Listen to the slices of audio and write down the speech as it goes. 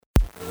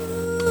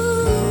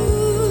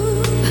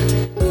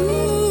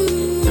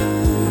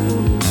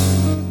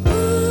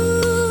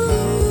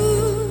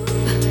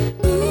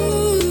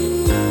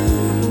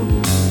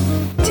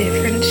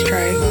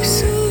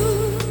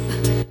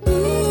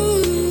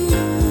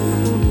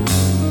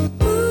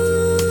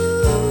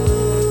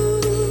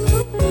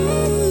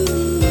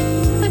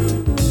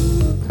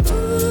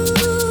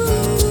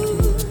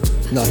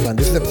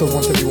is episode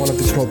 171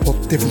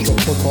 of the Different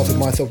Strokes podcast with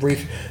myself,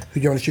 Reece,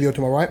 who's here in the studio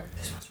to my right.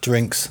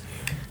 Drinks.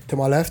 To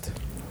my left.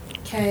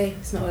 Okay,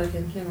 it's not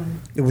working. Come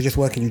on. It was just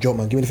working, you joke,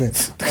 man. Give me the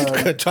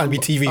thing. Trying to be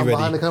TV I'm ready.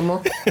 behind the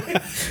camera.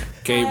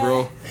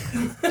 Gabriel.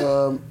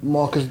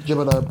 Marcus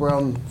Jebediah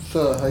Brown.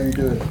 Sir, how you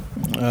doing?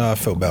 I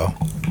felt better.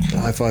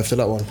 High five to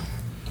that one.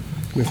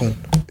 We're fun.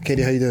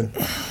 Katie, how you doing?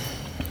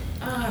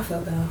 I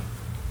felt better.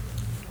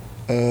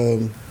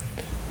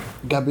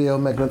 Gabrielle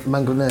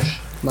Bangladesh.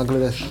 How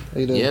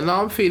you doing? Yeah, no,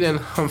 I'm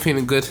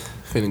feeling good.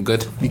 Feeling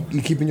good.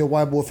 You keeping your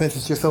white ball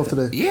offences to yourself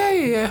today?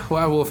 Yeah.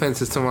 Wild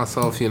offences to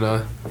myself, you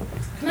know.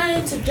 Can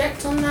I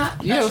interject on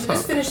that? Yeah, Actually,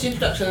 let's finish the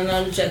introduction and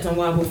I'll interject on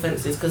wild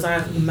fences because I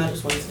have the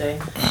maddest one today.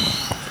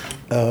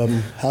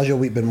 How's your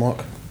week been,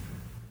 Mark?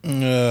 It's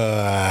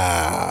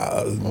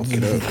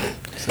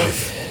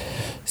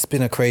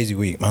been a crazy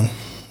week, man.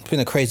 It's been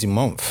a crazy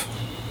month.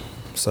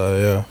 So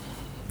yeah,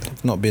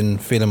 I've not been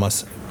feeling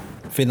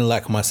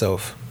like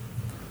myself.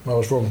 What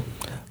was wrong?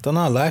 Don't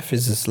know. Life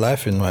is just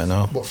lifing right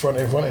now. What,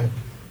 fronting?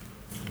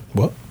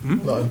 What?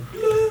 Nothing.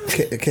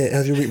 Okay,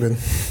 how's your week been?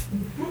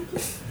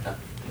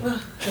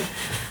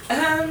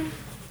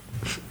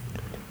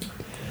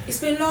 It's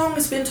been long,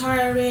 it's been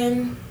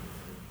tiring.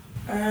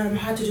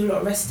 Had to do a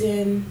lot of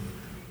resting.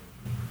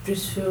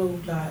 Just feel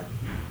like...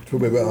 Feel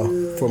a bit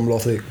better from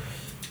last week?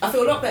 I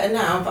feel a lot better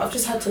now, but I've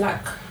just had to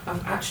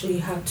I've actually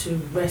had to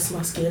rest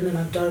my skin and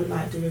I don't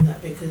like doing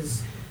that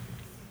because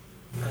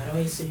I'm going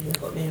away soon, I've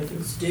got many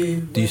things to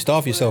do. Do you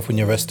starve yourself when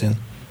you're resting?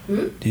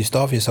 Do you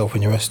starve yourself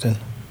when you're resting?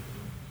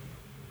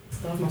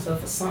 Starve myself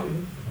for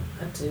something.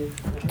 Had to.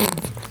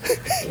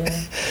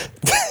 Yeah.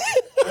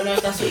 I don't know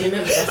if that's what you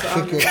meant, but that's what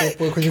I meant.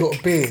 Because you got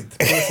a beard.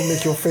 It to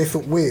make your face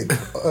look weird.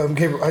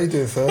 Gabriel, how you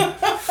doing, sir?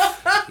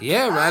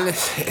 Yeah, man.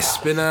 It's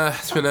been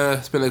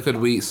a good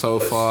week so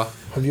far.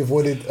 Have you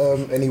avoided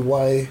any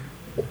Y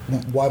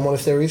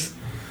monasteries?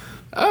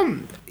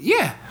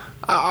 Yeah.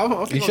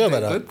 I You sure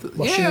about that?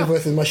 Machine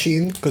versus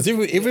machine. Because if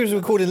it was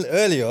recording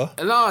earlier,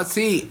 No,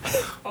 see,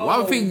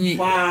 one thing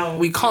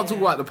we can't talk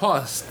about the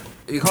past.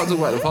 You can't talk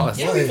about the past.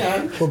 Yeah, we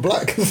can. We're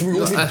black. We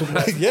all need to talk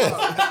about yeah.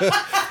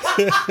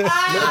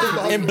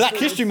 In Black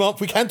History Month,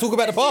 we can talk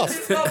about the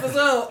past. Stop as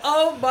well.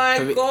 Oh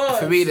my god.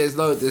 For me,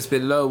 there's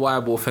been low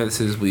wild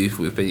offences.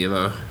 We've been, you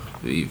know,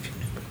 we've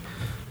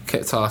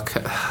kept our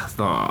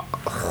nah.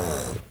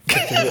 Oh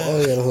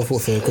yeah, that's what I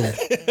thought so. Come on.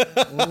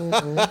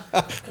 I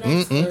don't know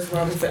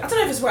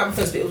if it's wild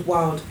offense, but it was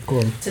wild. Go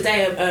on. Today,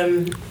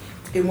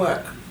 in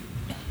work,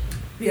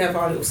 we have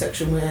our little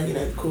section where, you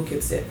know, the cool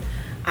kids sit.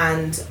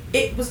 And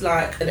it was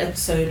like an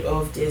episode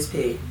of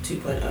DSP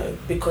 2.0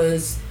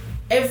 because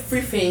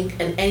everything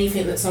and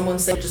anything that someone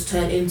said just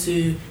turned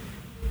into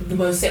the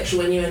most sexual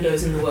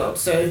innuendos in the world.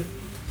 So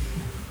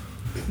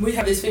we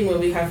have this thing where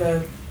we have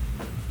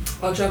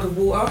our jug of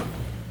water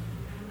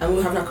and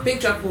we'll have like a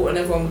big jug of water and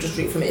everyone will just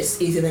drink from it.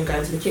 It's easier than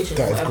going to the kitchen.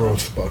 That is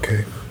gross, but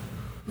okay.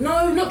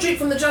 No, not drink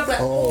from the jug. Like,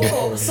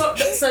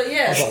 so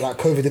yeah. I thought like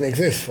COVID didn't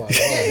exist. Like,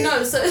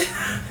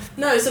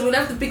 Yeah, so we'll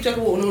have the big jug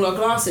of water in all our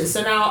glasses.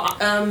 So now,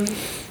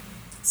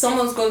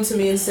 someone's gone to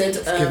me and said,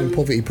 giving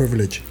poverty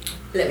privilege.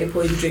 let me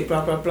pour you the drink,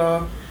 blah, blah,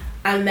 blah.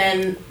 And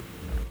then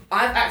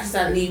I've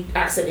accidentally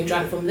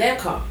drank from their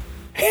cup.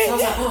 So I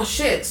was like, oh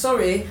shit,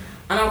 sorry.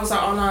 And I was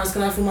like, oh no, I was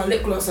going to have all my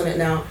lip gloss on it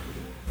now.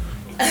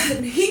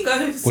 And he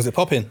goes... Was it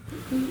popping?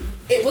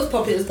 It was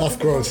popping. That's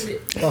gross.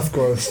 That's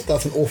gross.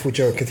 That's an awful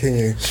joke.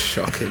 Continue.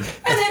 Shocking. And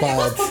then it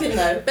was popping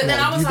though. But then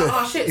I was like,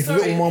 oh shit, it's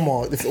sorry. little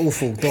mama. It's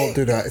awful. Don't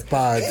do that. It's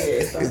bad.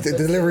 The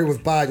delivery was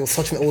bad. You're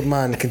such an old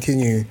man.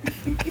 Continue.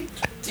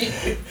 You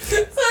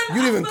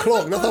didn't even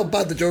clock. That's how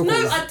bad the joke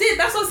was. No, I did.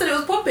 That's why I said it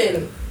was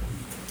popping.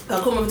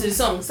 I'll come over to the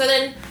song. So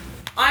then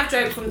I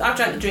drank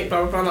the drink,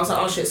 blah, blah, blah, and I was like,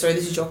 oh shit, sorry,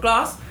 this is your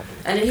glass.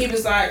 And then he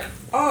was like,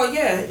 oh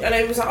yeah. And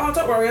he was like, oh,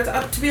 don't worry.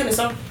 To be honest,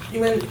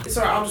 it's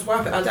alright, I'll just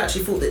wipe it. I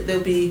actually thought that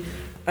there'll be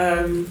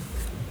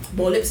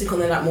more lipstick on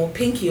there, like more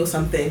pinky or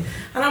something.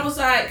 And I was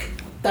like,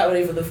 that would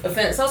even the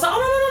offence. I was like,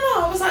 oh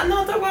no. I was like,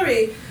 no, don't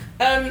worry.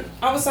 I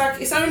was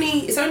like, it's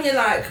only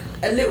like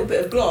a little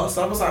bit of gloss.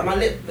 I was like, my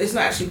lip, it's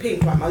not actually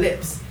pink like my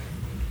lips.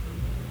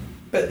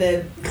 But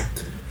then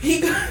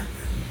he go,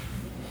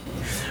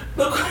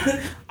 look,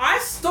 I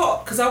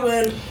stopped because I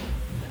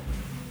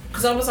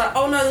was like,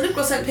 oh no, the lip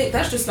gloss ain't pink,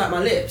 that's just like my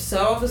lips. So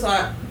I was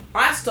like,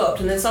 I stopped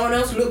and then someone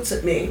else looked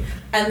at me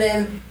and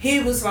then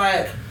he was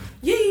like,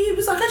 yeah, he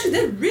was like, actually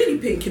they're really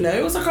pink, you know.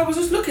 It was like I was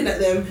just looking at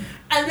them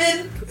and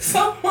then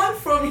someone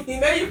from,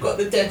 you know, you've got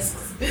the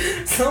desks,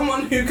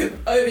 someone who could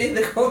overhear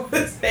the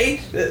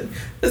conversation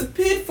has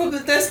peered from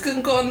the desk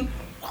and gone,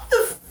 what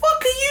the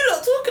fuck are you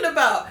lot talking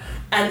about?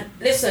 And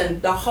listen,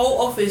 the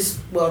whole office,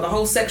 well, the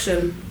whole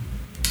section,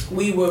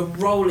 we were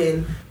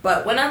rolling.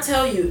 But when I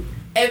tell you,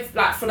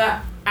 like for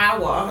that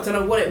hour, I don't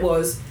know what it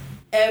was,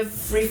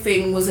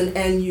 everything was an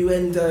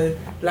innuendo.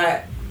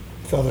 Like,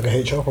 sounds like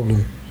a HR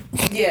problem.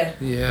 Yeah.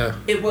 Yeah.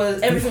 It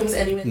was, everything was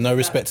anyway. No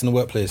respect in the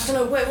workplace. I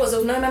don't know what it was. There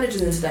was no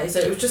managers in today, so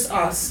it was just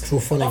us. It's all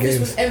fun and Office games.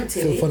 was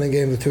empty. It's all fun and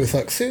games until it's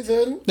like,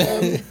 Susan,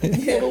 Yeah.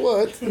 what a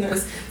word. No,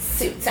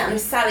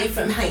 Sally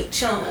from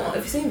HR.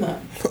 Have you seen that?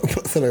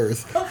 That's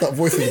hilarious. That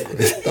voice is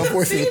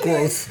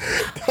gross.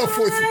 That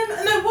voice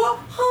is... No, what?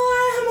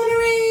 Hi,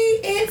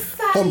 Hamonary. It's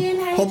Sally in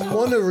HR.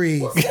 Homonery.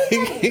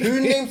 Who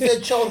named their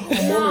child No,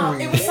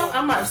 Homonery? it was some,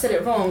 I might have said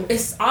it wrong.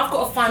 I've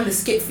got to find the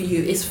skit for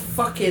you. It's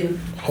fucking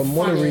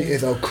Homonery funny.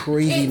 is a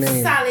crazy It's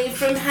name. Sally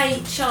from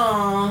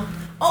HR.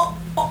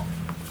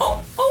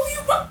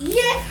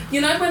 Yeah.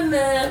 You know when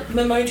the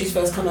emojis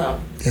first come out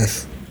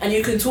Yes. and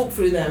you can talk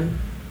through them?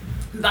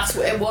 That's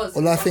what it was.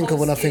 All I think of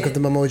when I think of the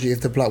memoji is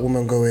the black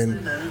woman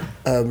going,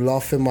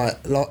 laughing my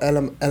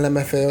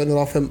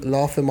LMFAO,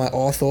 laughing my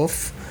arse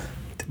off.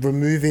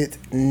 Remove it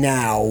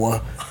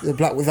now. The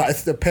black was like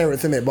it's the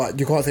parents in it, but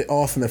you can't say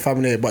arse in the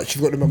family. But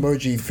she's got the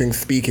emoji thing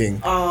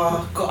speaking.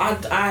 Oh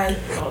God,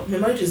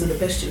 emojis are the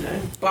best, you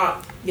know.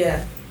 But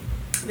yeah,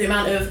 the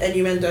amount of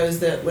innuendos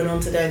that went on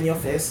today in the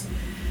office,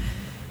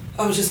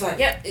 I was just like,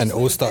 yep. And it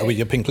all started with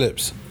your pink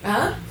lips.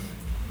 Huh?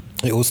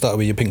 It all started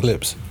with your pink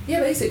lips.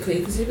 Yeah, basically,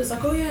 because he was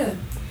like, oh yeah,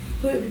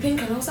 will it be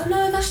pink? And I was like,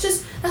 no, that's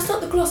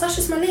not the gloss. That's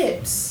just my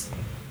lips.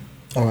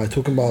 All right,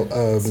 talking about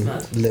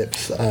Smart.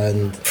 lips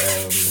and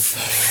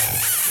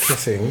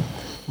kissing.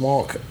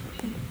 Mark,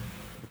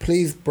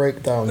 please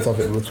break down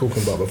something we were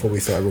talking about before we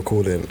started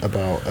recording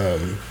about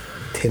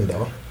Tinder.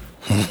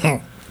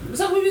 Was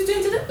that what we was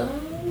doing today?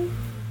 Oh,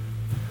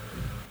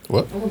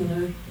 What? I want to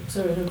know.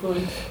 Sorry, no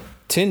going.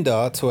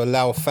 Tinder to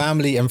allow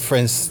family and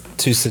friends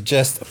to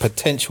suggest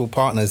potential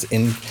partners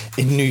in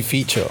new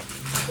feature.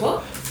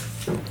 What?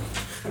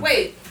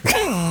 Wait.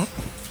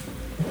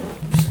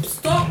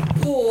 Stop,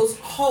 pause,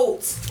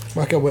 halt,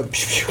 My girl went.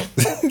 Pew,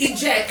 pew.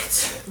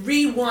 eject,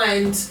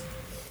 rewind.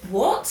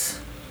 What?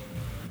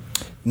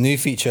 New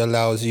feature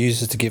allows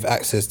users to give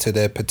access to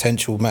their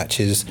potential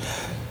matches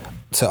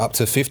to up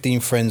to 15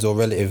 friends or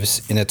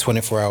relatives in a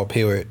 24-hour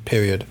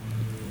period.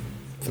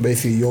 So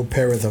basically, your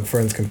parents and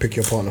friends can pick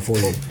your partner for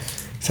you.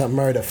 It's like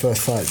married at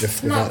first sight,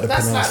 just No, without but the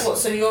that's pronounce. like what?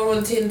 So you're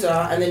on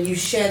Tinder and then you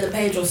share the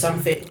page or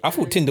something. I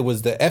thought Tinder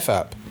was the F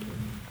app.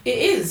 It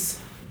is.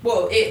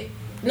 Well, it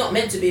not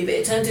meant to be, but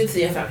it turned into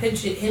the F app.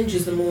 Hinge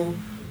is the more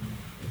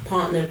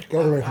partnered.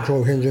 Girls are in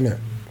control of Hinge, innit?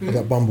 Is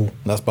that Bumble?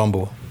 That's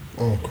Bumble.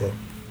 Oh, okay.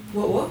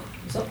 What?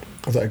 What's up?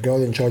 I was like, a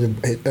girl in charge of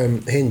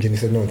Hinge, and he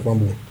said no, it's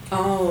Bumble.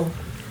 Oh,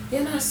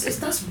 yeah, no,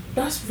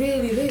 that's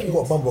really weird. You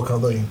got a Bumble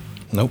account, don't you?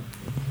 Nope.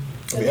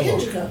 Have you Have you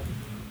Hinge ever? account?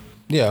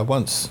 Yeah,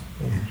 once.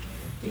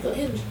 You got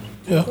Hinge?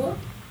 Yeah. What?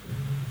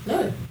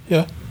 No.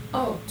 Yeah.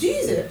 Oh, do you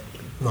use it?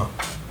 No.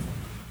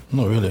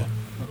 Not really.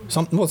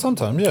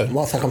 Sometimes, yeah.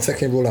 Mark's like, I'm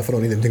sexy in real life, I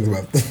don't need them things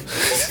about.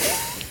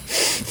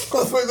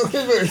 That's what it's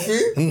okay, mate,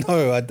 see?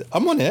 No,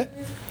 I'm on it.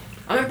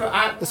 I remember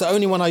That's the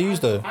only one I use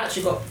though. I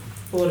actually got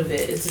bored of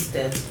it. It's just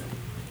dead.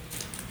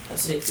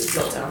 Actually, it's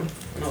lockdown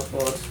and I was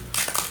bored.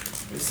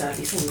 I'm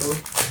sadly single.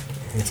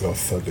 So I was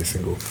sadly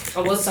single. I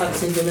was sadly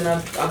single and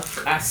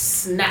I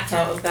snapped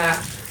out of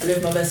that. I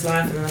lived my best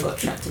life and then I got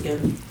trapped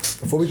again.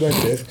 Before we go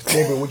into this,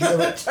 Gabriel, would you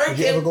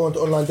ever go onto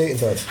online dating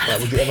sites? Like,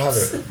 would you ever have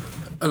it?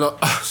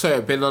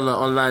 Sorry, been on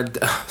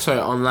an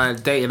online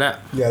dating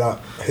app. Yeah, like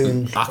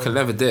Hinge. I can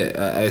never do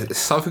it.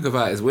 Something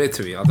about it is weird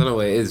to me. I don't know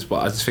what it is,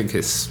 but I just think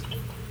it's.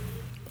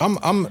 I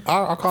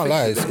can't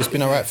lie. It's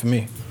been alright for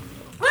me.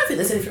 I don't think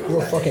there's anything wrong You're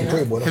a with fucking that.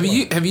 pretty boy. Have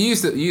you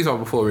used one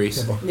before,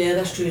 Reese? Never. Yeah,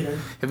 that's true then.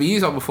 Have you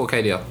used one before,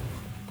 KDR?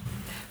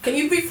 Can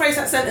you rephrase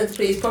that sentence,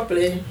 please,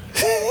 properly?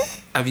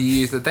 Have you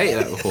used a dating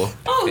app before?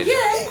 Oh, KDR?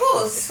 yeah, of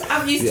course.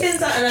 I've used Yeah.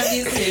 Tinder and I've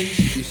used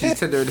Hinge. You should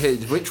Tinder and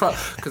Hinge. Which one?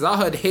 Because I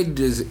heard Hinge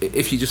is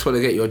if you just want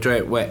to get your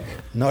joint wet.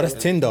 No, that's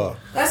Tinder.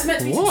 That's meant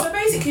to be. What? So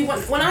basically,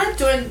 when I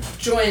joined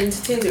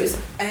Tinder, it was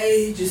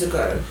ages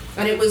ago.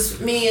 And it was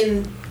me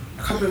and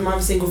a couple of my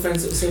other single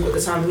friends that were single at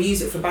the time. We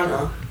used it for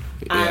banter.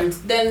 And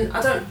then, I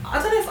don't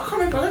know if, I can't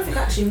remember, I don't think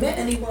I actually met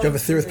anyone. Do you have a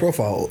serious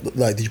profile?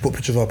 Like, did you put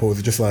pictures up or was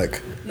it just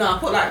like No, I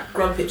put like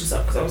grub pictures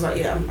up because I was like,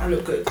 yeah, I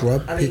look good.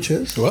 grub I mean,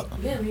 pictures? What?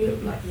 Yeah, you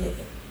look like, yeah.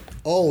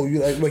 Oh, you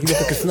like you look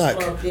like a snack.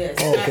 Grub, yeah.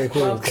 Oh, okay,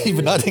 cool. Grub.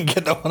 Even I didn't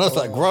get that one. I was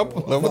like, grub.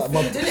 Like, what? My,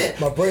 You did it.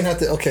 my brain had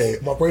to. Okay,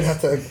 my brain had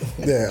to.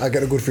 Yeah, I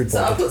get a good food So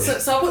I part.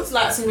 put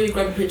like some really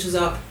grubby pictures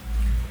up,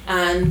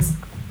 and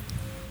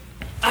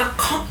I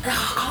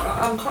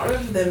can't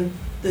remember them.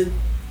 The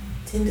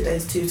Tinder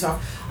days too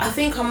tough. I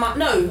think I might.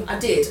 No, I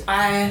did.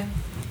 I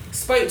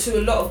spoke to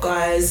a lot of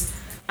guys,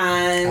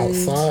 and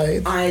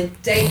Outside. I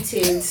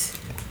dated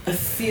a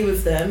few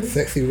of them,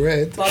 Sexy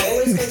red. but I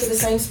always go to the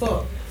same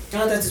spot.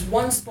 And there's just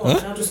one spot,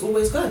 and I'll just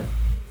always go.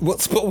 What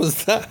spot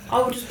was that?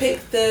 I would just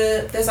pick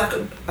there's like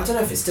a, I don't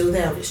know if it's still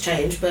there, if it's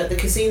changed, but the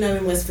casino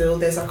in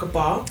Westfield, there's like a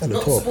bar, At the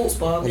not top. the sports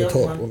bar, On the the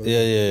other top. one.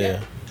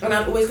 Yeah. And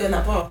I'd always go in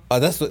that bar.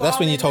 That's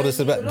when you told us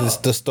about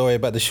the story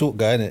about the short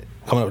guy, innit?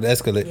 Coming up with the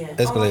Yeah. Oh, he's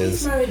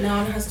escalators. married now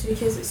and has 2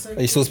 kids. It's so.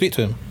 You still speak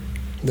to him?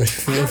 No,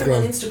 she's I on have him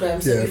on Instagram.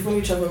 Instagram, so Yeah. before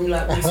each other, and we're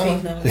like, we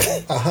speak now.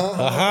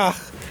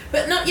 Aha.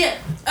 But not yet.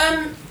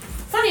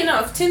 Funny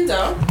enough,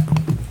 Tinder,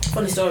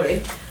 funny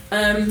story,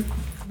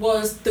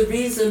 was the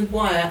reason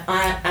why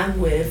I am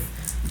with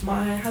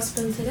my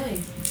husband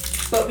today.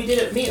 But we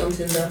didn't meet on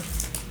Tinder.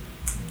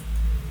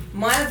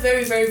 My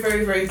very, very,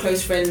 very, very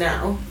close friend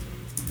now,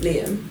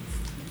 Liam,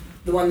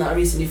 the one that I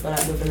recently fell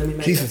out with, and then we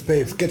met. Jesus,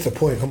 babes, get to the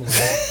point. Come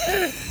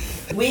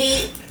on.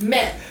 We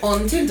met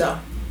on Tinder,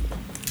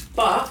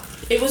 but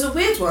it was a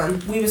weird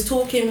one. We was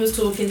talking,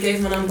 gave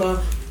him a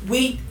number.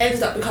 We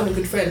ended up becoming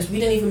good friends. We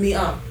didn't even meet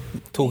up.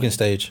 Talking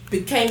stage.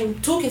 Became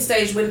talking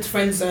stage, went to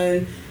friend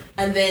zone,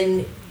 and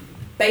then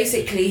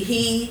basically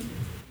he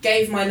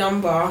gave my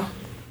number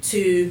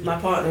to my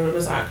partner and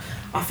was like,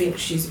 I think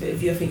she's a bit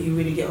of you, I think you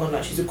really get on,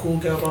 like she's a cool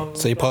girl, blah, blah,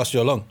 So he blah. passed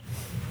you along.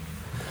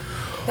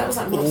 That was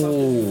like months after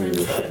we were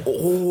friends, though.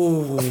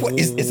 Oh, What,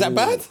 is that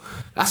bad?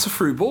 that's a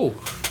through ball.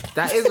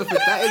 That is a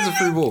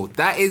through ball.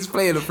 That is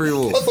playing a through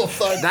ball. That's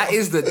offside. That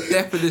is the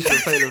definition of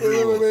playing a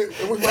through ball.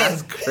 Wait.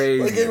 That's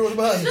crazy. Wait, Gabriel was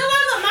mad. No,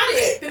 I'm not mad at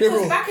it, because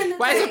Gabriel. back in the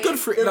But day, it's a good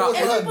free. It No, was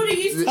everybody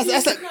used to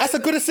That's a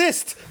good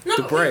assist. no,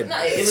 the bread. No,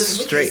 it was a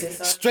Straight.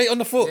 straight. Straight on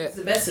the foot. Yeah. It's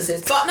the best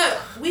assist. But no,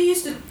 we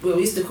used to call it,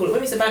 when we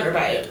used to banter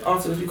about it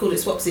afterwards, we called it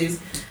swapsies.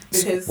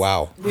 Because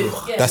Wow.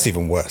 yeah, That's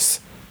even worse.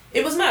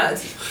 it was mad.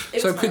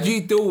 It So was could mad.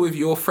 you deal with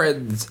your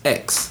friend's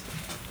ex?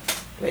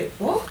 Wait,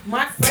 what?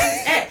 My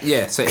friend's ex?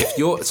 Yeah.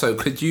 So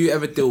could you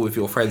ever deal with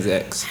your friend's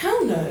ex?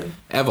 Hell no.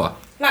 Ever?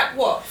 Like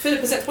what?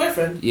 Philippa's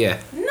ex-boyfriend? Yeah.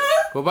 No.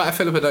 What about if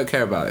Philippa don't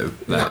care about him?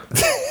 Like,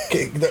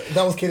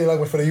 That was Kenny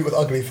language for the you was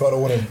ugly, so I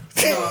don't want him.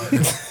 No.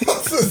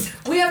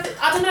 We have.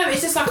 I don't know.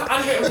 It's just like an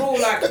unwritten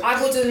rule. Like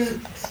I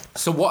wouldn't.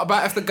 so what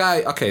about if the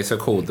guy? Okay, so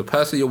cool. The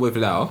person you're with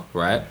now,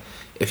 right?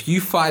 If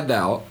you find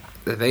out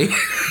that they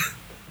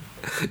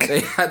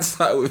they had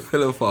something with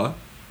Philippa,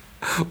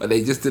 but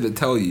they just didn't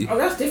tell you. Oh,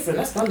 that's different.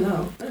 That's done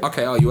now.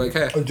 Okay, oh, you won't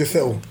care. Just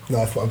settle.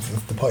 No,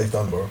 the party's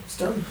done, bro. It's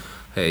done.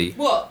 Hey,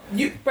 What?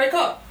 You break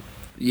up?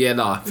 yeah,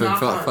 nah. For, No, I for,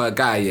 can't. for a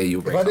guy, yeah, you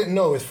If break I up. didn't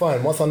know, it's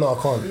fine. Once I know,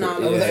 I can't. No,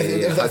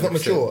 If that's not 100%.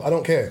 mature, I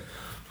don't care.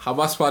 How am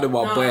I spotting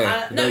my boy?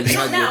 No, you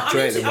not had now. your I'm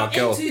joint into, with my I'm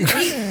girl.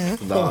 into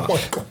deep. Nah. Oh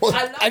my god.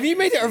 I love Have you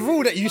made it a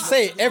rule that you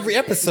say it every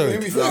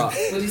episode? Nah. What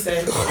do you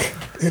say?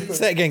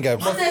 Say it again,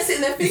 Gab. I'm there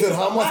sitting there He thinking. said,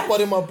 how am I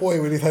spotting my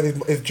boy when he's had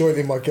his joint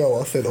in my girl?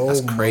 I said, oh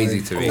That's my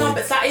crazy to me. No,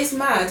 but that is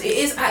mad. It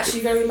is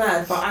actually very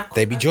mad. But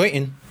They be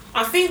jointing.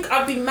 I think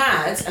I'd be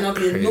mad and I'd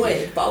be Crazy.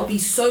 annoyed, but I'll be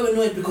so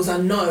annoyed because I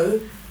know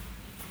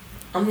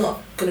I'm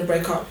not gonna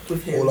break up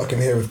with him. All I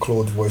can hear is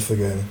Claude's voice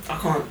again. I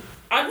can't.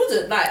 I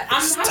wouldn't. Like,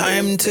 I'm It's happy.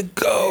 time to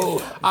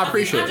go. I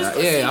appreciate I just that.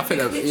 got to see Yeah, I a think big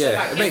that. picture, Yeah,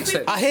 like, it makes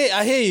every- sense.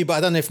 I hear you, but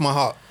I don't know if my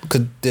heart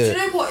could do Do you it.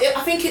 know what?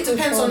 I think it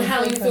depends on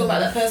how you feel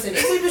about that person.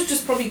 If we was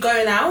just probably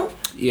going out,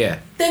 Yeah,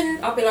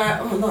 then I'll be like,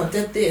 oh no,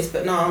 dead this.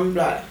 But no, I'm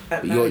like, at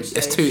but marriage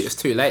it's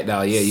too late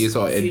now. Yeah, you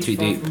sort of in too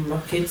Far deep. from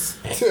my kids.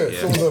 Yeah,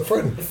 so was her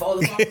friend. If all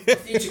the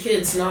future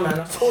kids, no man, I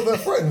can't. So was her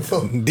friend.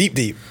 So Deep,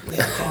 deep.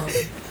 Yeah, I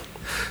can't.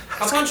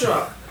 I'll punch her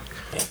up.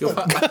 I'll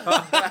punch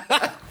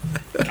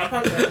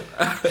her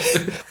up.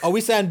 Are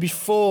we saying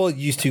before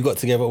you two got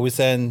together? Or are we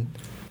saying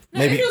No,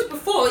 maybe if it was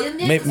before,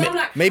 yeah, maybe, 'cause I'm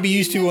like, maybe how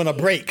you can two on a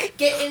break?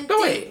 Get in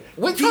No, wait,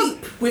 which deep one?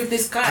 with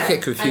this guy I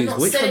get confused. and not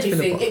Which say one's been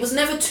anything. about? It was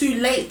never too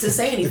late to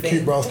say the cute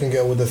anything. brown skin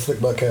girl with the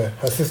slick back hair.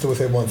 Her sister was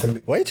here once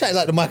and Why are you chatting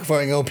like the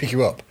microphone and I'll pick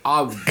you up?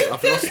 I've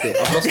lost it.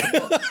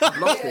 I've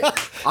lost it.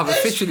 I've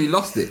officially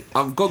lost it.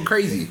 I've gone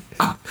crazy.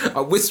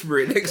 I'm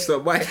whispering next to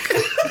a mic.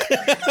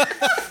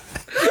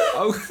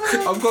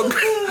 I've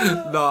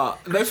gone. Nah,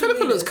 no.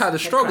 Philippa looks kind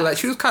of strong. Like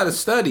she was kind of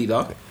sturdy,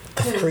 though.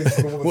 that's crazy.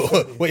 For a woman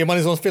to What, your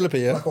money's on Philippa,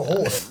 yeah? like a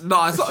horse.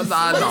 No, it's not.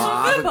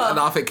 Nah. I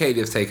Philippa? think Katie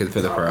has taken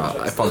Philippa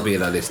out. If I'm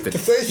being honest. To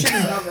say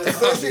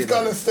she's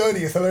kind of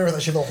sturdy, it's hilarious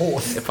that she's a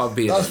horse. If I'm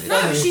being That's honest.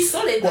 No, funny. she's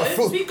solid What, though.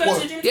 Phil- We go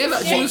what? to the gym. Yeah,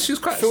 like she was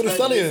quite. Phil the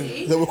sturdy. Stallion.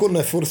 Is that we're calling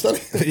her Phil the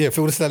Stallion? Yeah,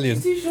 Phil the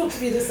Stallion. Too short to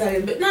be the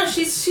same, but no,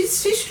 she's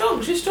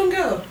strong. She's a strong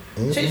girl.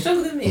 She ain't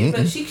stronger than me,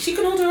 but she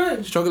can hold her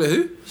own. Stronger than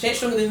who? She ain't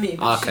stronger than me,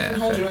 but Okay, she can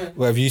hold okay. her own.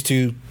 Where have you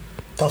two?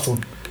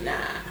 Tussled. Nah,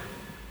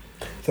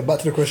 So back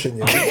to the question,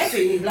 yeah.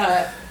 definitely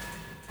like,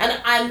 and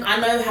I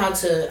know how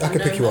to. I can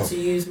pick you know how up. to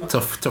use my.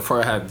 To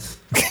throw hands.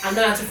 I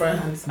know how to throw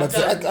hands. But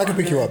I can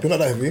pick you up. You're not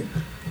that heavy.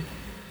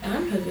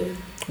 I'm heavy.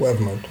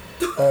 Whatever,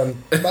 man.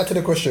 Back to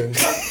the question.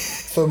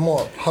 So,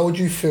 Mark, how would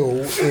you feel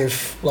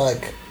if,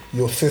 like,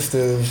 your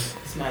sisters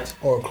It's mad.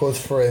 or a close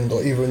friend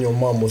or even your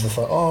mum was just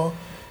like, oh,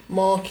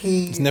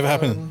 Marky. It's never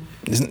happened.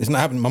 It's not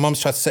happening. My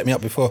mum's tried to set me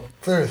up before.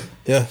 Serious?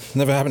 Yeah, it's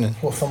never happening.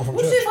 What, someone from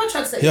What do you church? if I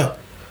tried to set Yeah. you up?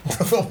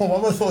 My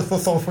mum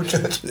was someone from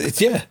church.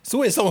 It's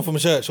always someone from a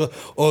church or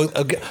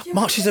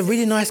Mark. She's a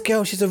really nice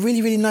girl. She's a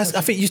really, really nice.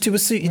 I think you two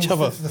would suit each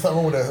other. There's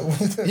something wrong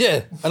with her.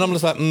 Yeah, and I'm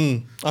just like,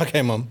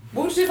 okay, mum.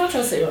 What would you do if I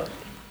tried to set you up?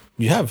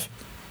 You have.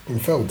 You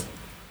failed.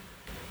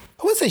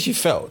 I wouldn't say she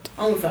failed.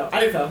 I won't fail.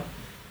 I don't fail.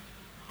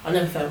 I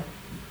never fail.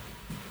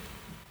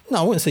 No,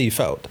 I wouldn't say you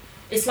failed.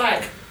 It's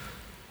like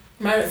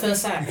married at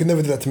first sight. You can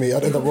never do that to me.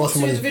 I'd end up Put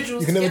roasting two one.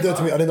 individuals You can never do that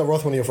to me. together. I'd end up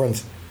roasting one of your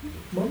friends.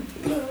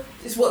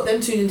 It's what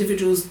them two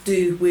individuals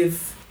do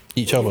with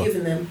Each what you're other.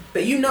 giving them.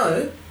 But you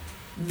know,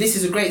 this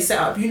is a great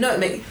setup. You know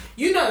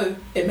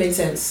it made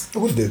sense. Of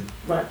course it did.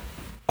 Right.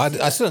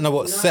 I still don't know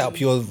what setup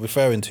you're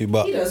referring to,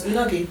 but He does.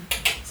 Unagi.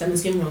 Send the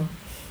skin wrong.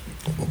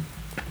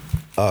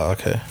 oh,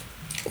 okay.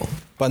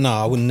 But no,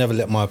 I would never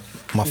let my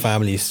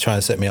family try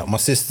and set me up. My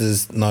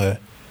sisters, no.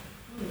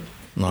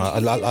 No, I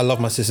love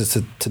my sisters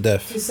to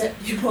death. To set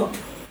you up.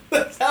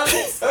 That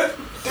sounded so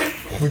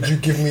different. Would you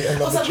give me I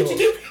was another like, would you chance?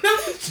 give me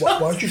another chance? Why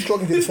aren't you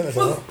struggling to get the sentence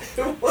like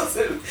that? It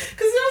wasn't. Because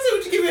I said,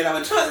 would you give me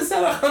another chance? It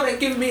sounded like, oh,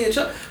 give me a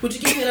chance. Would you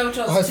give me another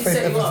chance I to space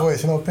set you Evan's up?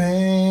 voice, you know,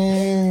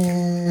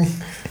 bang.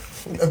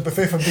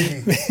 Faith and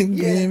Biggie.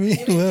 Give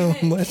me well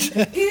much.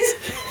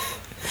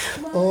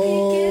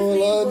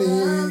 All I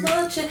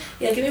need.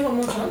 Yeah, give me one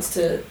more chance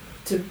to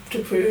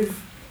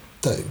prove.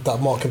 That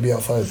Mark can be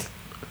outside.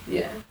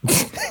 Yeah.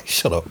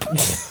 Shut up.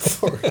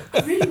 Sorry. I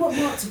really want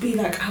Mark to be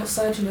like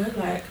outside, you know,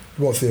 like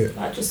You won't see it.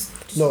 just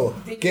No,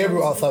 big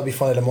Gabriel ones. outside would be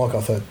funnier than Mark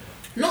outside.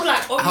 Not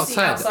like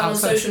obviously outside on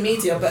social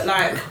media, but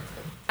like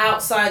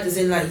outside as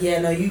in like,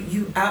 yeah, no,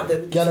 you out there.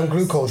 with Get them the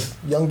glucose,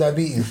 young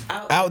diabetes.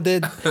 Out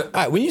there.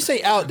 Alright, when you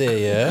say out there,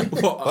 yeah,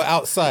 or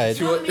outside.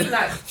 You know what I mean?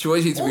 Like, She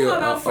wants you to be all a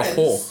my male friends-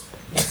 whore.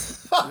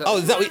 Oh,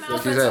 is that all my male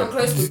what? friends I'm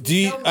close to, Do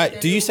you tell me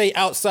do you they're say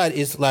outside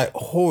is like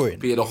whoring?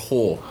 Being a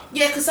whore.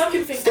 Yeah, because some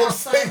people think Stop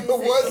outside saying the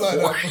means words like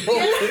that, bro.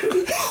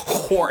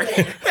 Whore.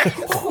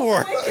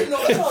 Whore.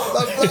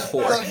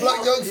 That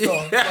black youngster.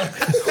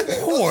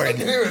 Whoring.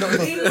 Hear it, no,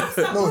 it's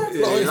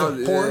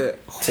not porn.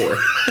 Whore.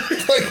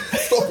 Like,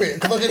 stop it,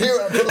 because I can hear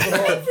it.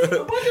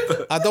 I'm putting it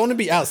on. I don't want to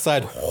be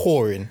outside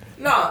whoring.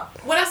 No,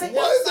 when I say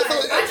Why is outside,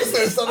 that so I just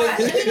interesting? alright,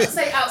 let me not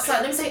say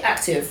outside. Let me say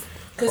active.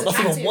 Because That's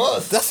even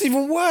worse. That's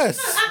even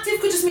worse.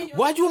 Active could just mean.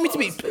 Why do you want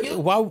me to be?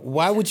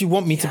 Why would you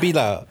want me to be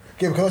like?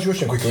 Gabe, can I ask you a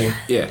question quickly?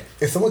 Yeah.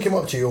 If someone came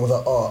up to you and was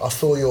like, oh, I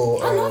saw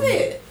your... I love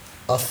it.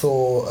 I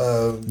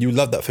saw You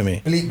love that for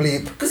me. bleep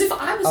bleep Because if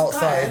I was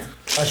outside a guy,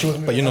 and she was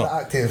moving you're kinda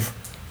not. active,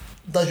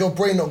 does your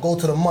brain not go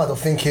to the mud of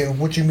thinking,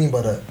 what do you mean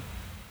by that?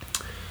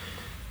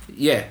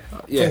 Yeah.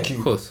 Yeah. Thank you.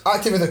 Of course.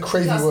 Active is a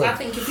crazy I word.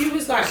 think if you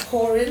was like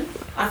whoring,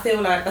 I feel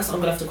like that's what I'm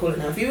gonna have to call it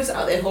now. If you was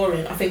out there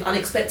whoring, I think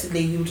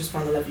unexpectedly you'll just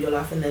find the love of your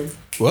life and then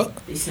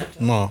What? be snapped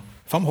up. No.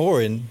 If I'm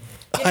whoring,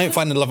 I ain't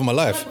finding the love of my No,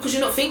 life. because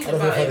you're not thinking I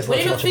don't about think I've it. had When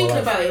this you're not much in my thinking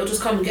life. about it, it'll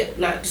just come and get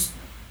like just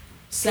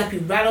slap you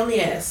right on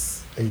the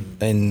ass.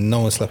 Ain't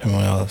no one slapping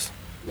my ass.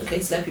 Okay,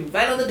 slap you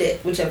right on the dick,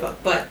 whichever.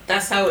 But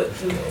that's how it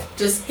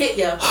just hit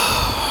you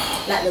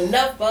like the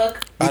love bug.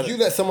 Would you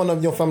let someone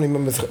of your family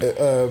members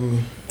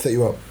set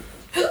you up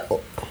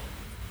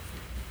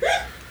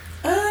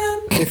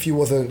if you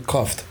wasn't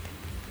cuffed?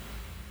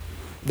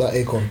 That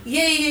Akon.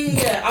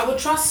 Yeah. I would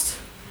trust.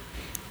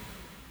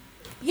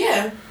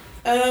 Yeah.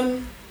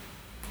 I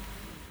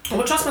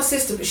would trust my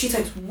sister, but she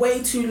takes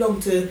way too long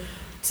to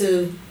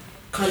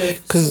kind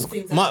of. Because sort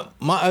things my out.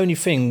 my only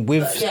thing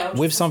with Yeah,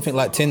 with something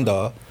like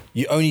Tinder,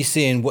 you only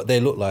seeing what they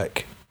look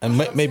like and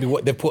maybe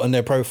what they put on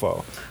their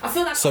profile. I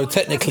feel like I So would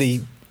technically,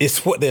 trust-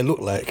 it's what they look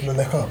like. The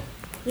neck up.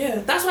 yeah,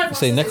 that's why everyone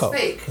Say says neck it's up.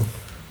 fake. 'Cause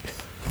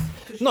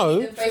you No,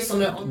 see their face on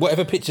the-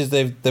 whatever pictures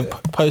they've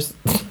post.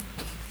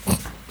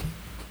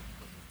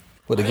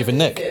 What they give a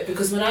neck? Yeah,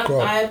 because when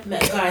Go on. I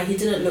met a guy, he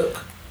didn't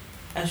look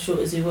as short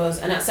as he was,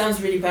 and that sounds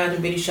really bad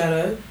and really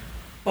shallow,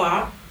 but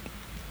I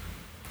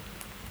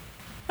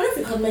don't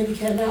think I'd maybe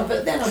care now.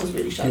 But then I was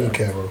really You shallow. don't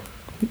care, bro.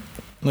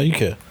 No, you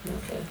care.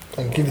 Okay,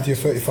 And give it to you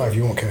 35,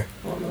 you won't care.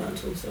 not on the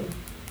land also.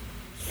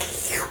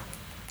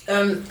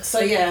 So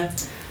yeah.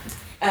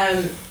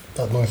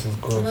 That noise is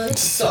gross.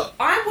 So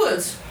I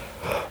would.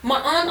 My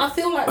aunt, I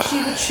feel like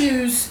she would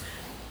choose.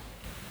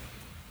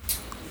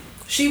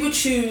 She would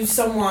choose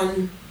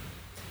someone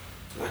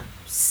like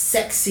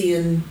sexy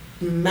and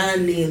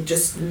manly and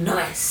just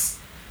nice,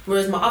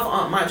 whereas my other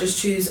aunt might just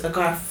choose a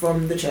guy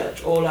from the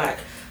church or like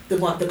the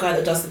guy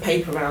that does the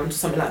paper round,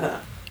 something like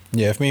that.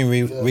 Yeah, if me and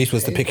Reese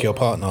was to pick your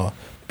partner,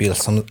 be like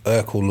some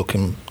Urkel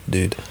looking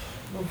dude.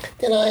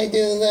 Can I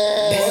do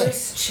that?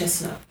 Morris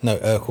Chestnut. No,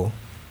 Urkel.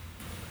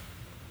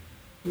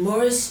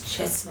 Morris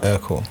Chestnut.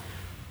 Urkel.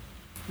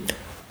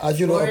 As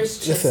you lot,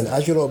 Morris listen,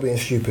 as you lot being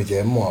stupid,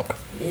 yeah, Mark,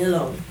 Leave me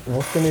alone.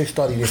 what's the new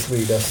study this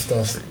week that's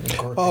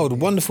Oh, the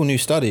wonderful new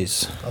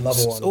studies. Another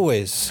It's one.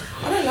 always.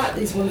 I don't like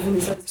these wonderful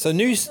things. So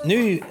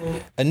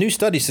a new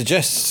study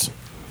suggests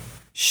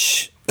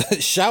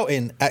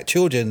shouting at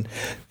children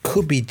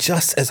could be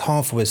just as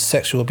harmful as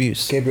sexual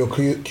abuse. Gabriel,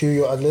 cue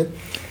your ad lib.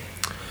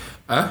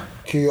 Huh?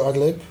 Cue your ad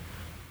lib.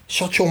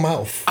 Shut your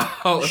mouth.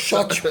 Oh,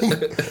 Shut your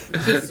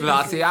mouth.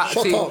 Nah, see,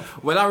 Shut up.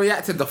 when I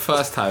reacted the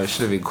first time, it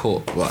should have been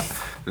caught, but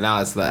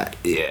now it's like,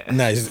 yeah.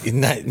 No,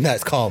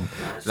 it's calm.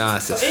 Now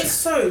it's It's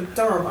just, so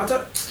dumb. I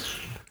don't.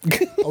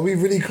 Are we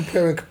really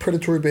comparing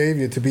predatory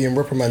behaviour to being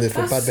reprimanded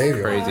for bad That's so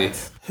behaviour? crazy.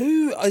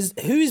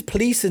 Who is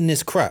policing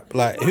this crap?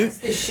 Like who? What's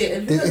this shit?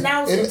 And who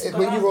allows it to go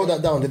When you out wrote there?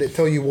 that down, did it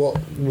tell you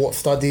what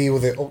study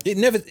was it? Oh, It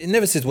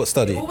never says what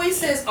study. It always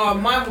says,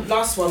 my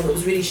last one that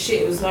was really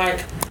shit. It was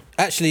like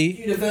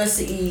Actually,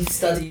 university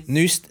studies.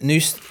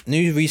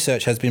 new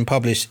research has been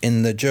published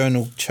in the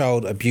journal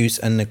Child Abuse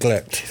and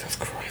Neglect. Jesus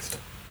Christ.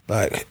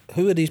 Like,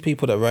 who are these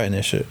people that are writing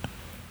this shit?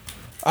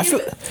 I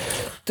feel.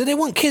 Do they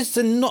want kids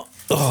to not?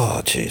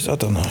 Oh, jeez, I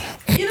don't know.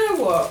 You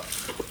know what?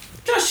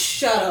 Just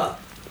shut up.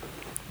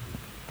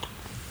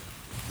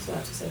 That's what I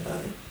have to say about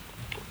it.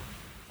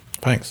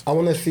 Thanks. I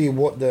want to see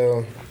what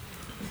the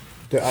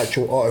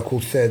actual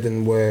article said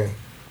and where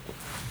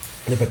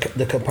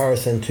the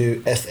comparison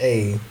to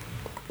SA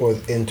or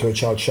into a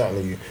child shouting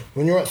at you.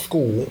 When you're at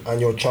school and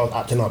your child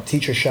acting up,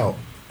 teachers shout.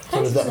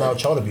 So is that now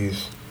child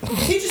abuse?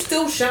 Teachers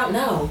still shout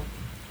now.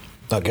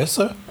 I guess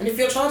so. And if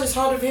your child is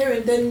hard of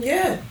hearing, then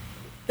yeah,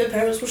 their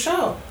parents will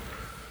shout.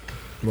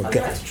 Well, I'd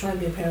like to try and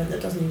be a parent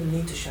that doesn't even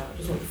need to shout. I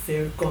just want the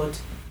fear of God.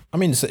 I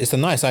mean, it's a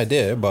nice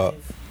idea, but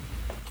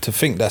to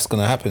think that's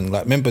gonna happen,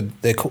 like, remember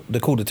they're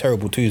called the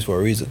terrible twos for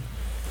a reason.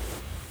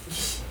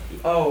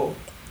 Oh,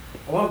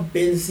 I've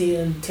been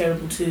seeing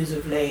terrible twos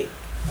of late,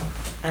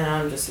 and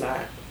I'm just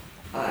like,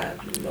 I'm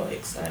not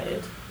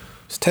excited.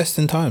 It's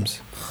testing times.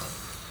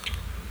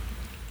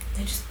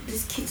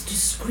 These kids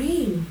just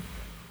scream.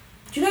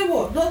 Do you know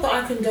what? Not that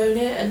I condone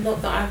it and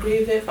not that I agree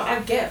with it, but I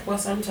get why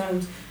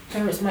sometimes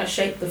parents might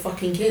shake the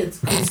fucking kids.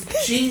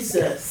 Because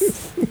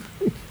Jesus.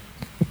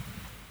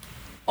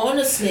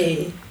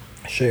 Honestly.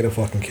 Shake the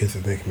fucking kids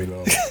are making me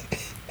laugh.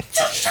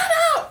 Just shut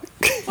up!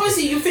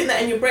 Obviously, you think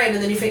that in your brain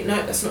and then you think, no,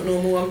 that's not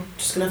normal, I'm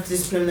just going to have to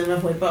discipline them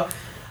another way. But,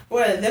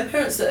 well, them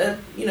parents that are,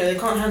 they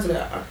can't handle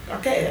it,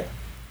 I get it.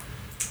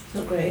 It's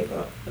not great,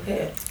 but I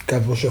get it.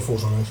 Gav, what's your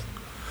thoughts on this?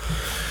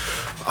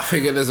 I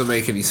think it doesn't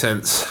make any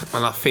sense,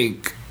 and I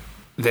think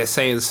they're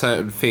saying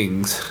certain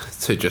things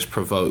to just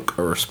provoke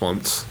a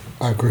response.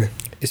 I agree.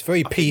 It's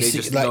very I think they PC.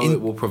 just Like know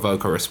it will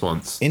provoke a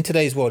response. in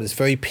today's world, it's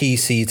very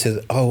PC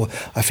to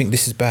I think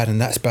this is bad and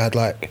that's bad.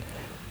 Like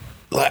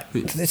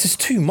this is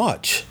too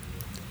much.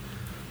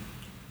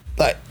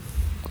 Like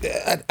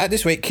at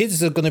this rate,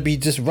 kids are gonna be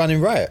just running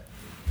riot.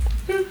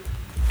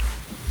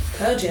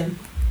 Purging.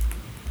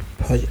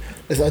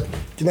 It's like,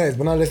 do you know,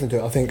 when I listen to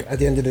it, I think at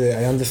the end of the day,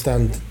 I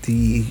understand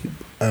the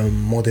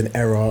modern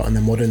era and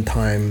the modern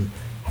time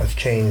has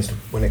changed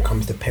when it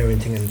comes to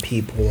parenting and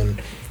people and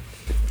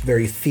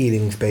very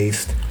feelings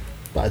based.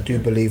 But I do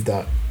believe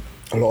that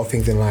a lot of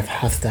things in life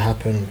has to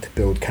happen to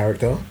build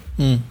character.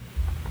 And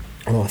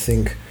I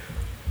think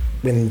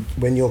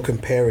when you're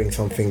comparing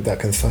something that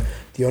can,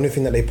 the only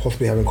thing that they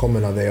possibly have in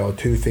common are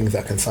two things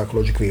that can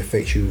psychologically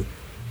affect you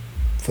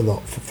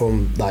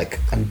from like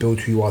and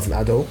build who you are as an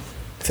adult.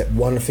 Except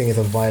one thing is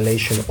a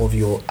violation of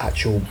your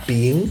actual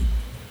being.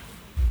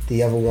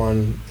 The other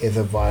one is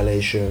a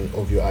violation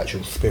of your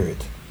actual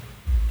spirit.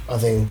 I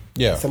think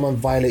if someone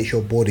violates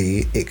your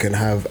body, it can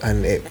have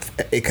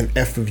it can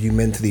F with you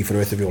mentally for the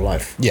rest of your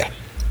life. Yeah.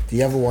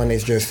 The other one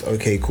is just,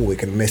 okay, cool, it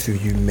can mess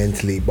with you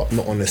mentally, but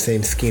not on the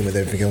same scheme as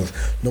everything else.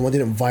 No one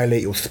didn't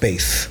violate your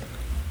space.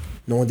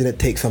 No one didn't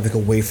take something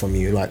away from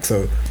you. Like,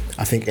 so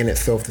I think in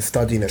itself, the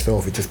study in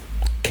itself is just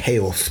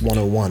chaos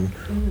 101,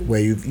 where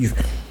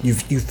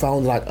you've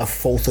found like a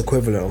false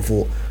equivalent and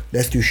thought,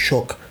 let's do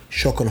shock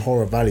and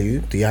horror value.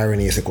 The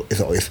irony is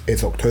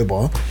it's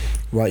October,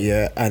 right?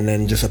 Yeah, and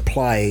then just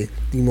apply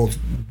the most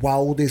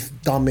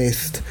wildest,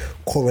 dumbest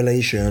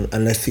correlation,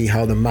 and let's see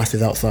how the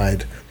masses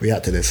outside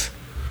react to this.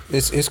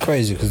 It's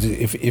crazy because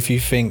if you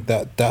think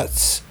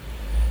that's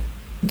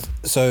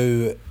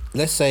so,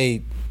 let's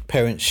say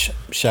parents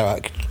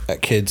shout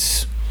at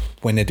kids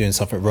when they're doing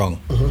something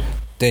wrong.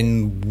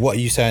 Then what are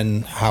you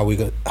saying?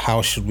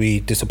 How should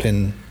we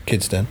discipline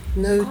kids then?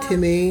 No,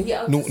 Timmy.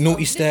 Yeah,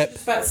 Naughty step.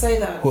 About to say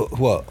that.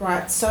 What?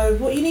 Right. So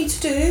what you need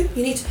to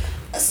do,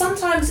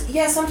 sometimes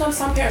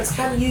some parents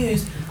can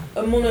use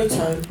a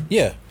monotone.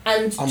 Yeah.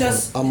 And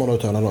I'm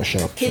monotone. I'm not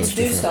sharp. Kids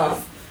do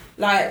stuff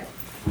like,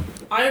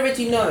 I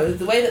already know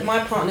the way that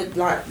my partner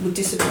like would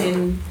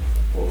discipline.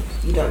 Well,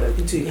 you don't know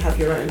until you have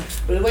your own.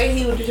 But the way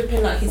he would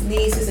discipline like his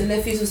nieces and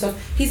nephews and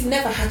stuff, he's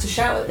never had to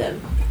shout at them.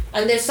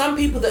 And there's some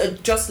people that are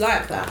just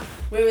like that.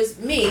 Whereas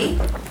me,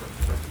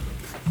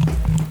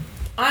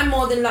 I'm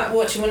more than like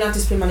watching when I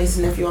discipline my niece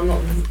and nephew. I'm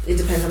not. It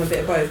depends on a bit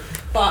of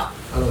both. But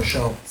I don't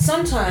shout.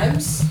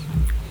 Sometimes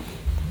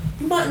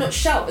you might not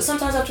shout, but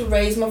sometimes I have to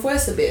raise my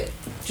voice a bit.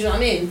 Do you know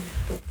what I mean?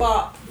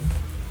 But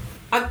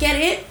I get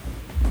it.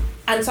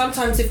 And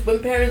sometimes when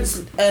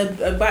parents are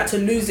about to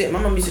lose it,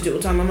 my mum used to do it all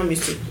the time. My mum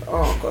used to,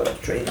 oh God,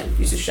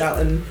 used to shout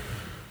and.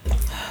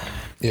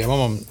 Yeah, my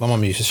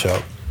mum used to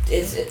shout.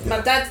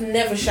 My dad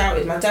never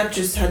shouted. My dad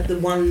just had the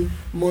one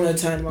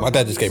monotone. My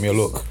dad just gave me a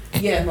look.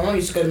 Yeah, my mum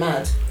used to go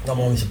mad. My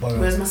mum used to borrow.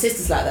 Whereas my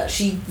sister's like that.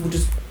 She would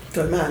just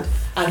go mad.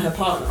 And her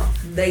partner,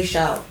 they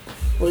shout.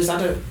 Whereas I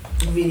don't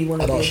really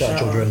want to be a shouter. I don't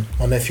shout at children.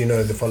 My nephew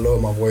knows if I lower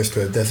my voice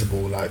to a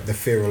decibel, like the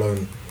fear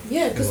alone.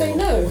 Yeah, because they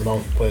know. I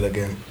don't play the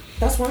game.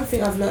 That's one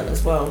thing I've learned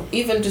as well.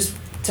 Even just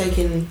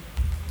taking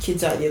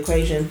kids out of the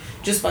equation,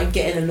 just by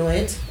getting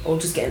annoyed or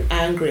just getting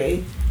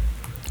angry,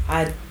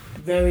 I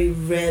very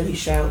rarely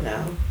shout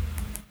now.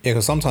 Yeah,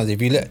 because sometimes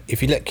if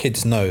you let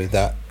kids know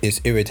that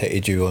it's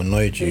irritated you or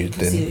annoyed you, can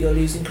then see that you're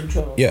losing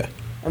control. Yeah.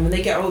 And when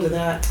they get older,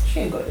 that she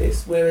ain't got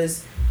this.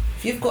 Whereas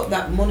if you've got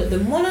that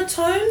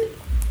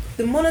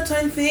the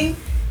monotone thing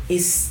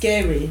is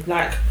scary.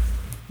 Like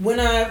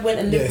when I went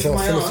and lived with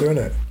my aunt. Isn't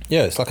it?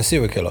 Yeah, it's like a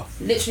serial killer.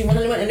 Literally, when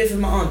I went and lived with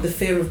my aunt, the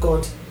fear of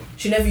God.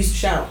 She never used to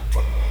shout.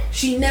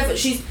 She never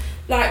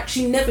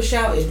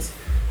shouted.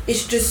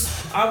 It's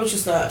just, I was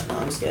just like, no,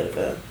 I'm scared of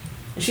her.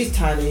 And she's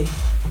tiny,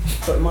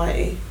 but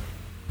mighty.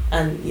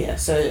 And yeah,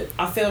 so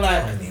I feel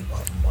like Tiny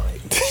but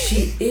mighty.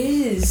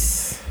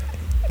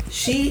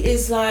 she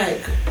is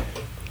like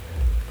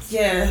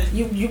yeah,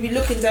 you be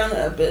looking down at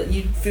her, but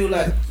you feel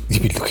like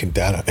You'd be looking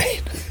down at me.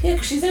 yeah,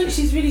 because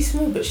she's really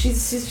small, but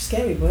she's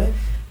scary, boy.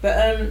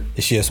 But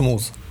Is she a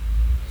smalls?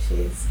 she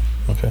is.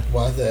 Okay.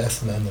 Why is there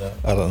S on the end of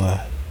that? I don't know.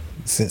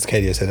 Since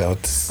Katie said that, I'll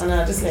just... I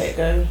know, just let it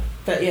go.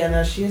 But yeah,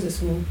 no, she is a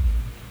small.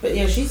 But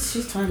yeah,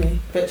 she's tiny.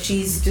 But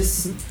she's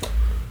just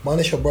Mine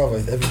is your brother.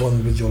 Is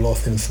everyone with your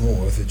last name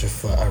small, or is it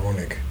just like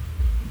ironic?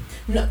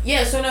 no.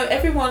 Yeah, so no,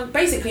 everyone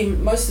basically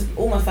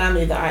all my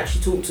family that I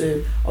actually talk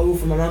to are all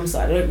from my mum's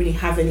side. I don't really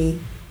have any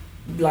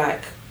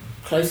like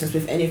closeness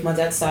with any of my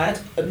dad's side,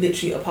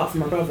 literally apart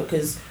from my brother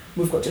because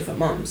we've got different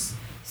mums.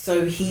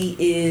 So he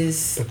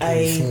is The tall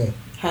is small.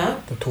 huh?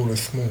 The tall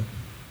is small.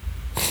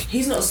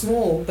 He's not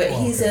small, but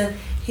Oh, he's okay.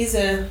 he's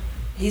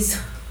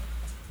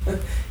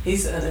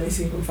let me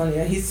see if I'm funny.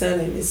 Yeah, his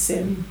surname is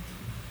Sims.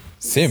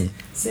 Sims.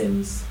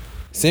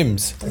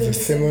 As Is it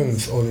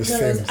Simmons or is it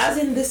No, Sims? as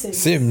in the Sims.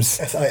 Sims.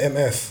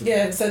 Sims.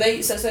 Yeah, so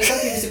some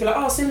people used to be like,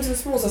 oh, Sims and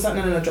Smalls. I was like,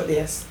 no, drop the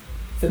S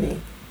for me.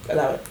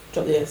 Allow it.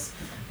 Drop the S.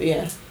 But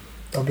yeah.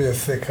 That'll be a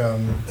sick.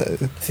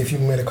 See if you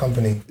can made a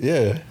company.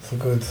 Yeah. Some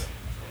good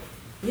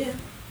Yeah.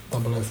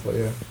 double S, but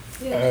yeah.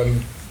 Yeah.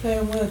 Play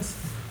on words.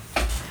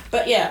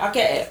 But yeah, I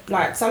get it.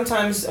 Like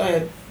sometimes, go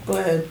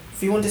ahead.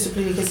 If you want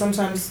discipline, because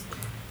sometimes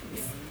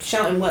if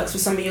shouting works for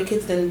some of your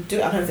kids, then do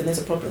it. I don't think there's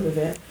a problem with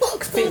it.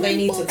 I think they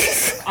need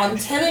to. I'm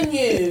telling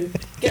you,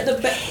 get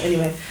the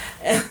anyway.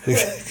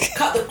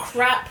 Cut the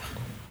crap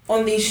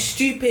on these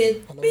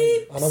stupid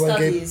beep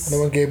studies. I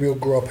know when Gabriel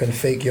grew up in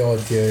fake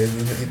yards, yeah,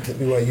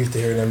 we weren't used to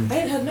hearing them. I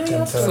ain't had no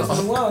yard stories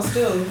in a while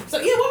still. So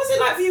yeah, what was it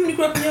like for you when you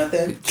grew up in yard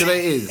then? Do you know what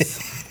it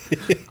is?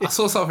 I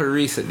saw something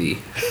recently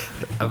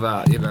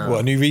about,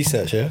 What, new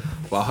research, yeah?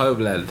 my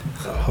homeland,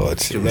 Oh,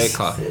 jeez.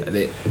 Jamaica, and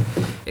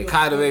it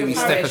kind of made me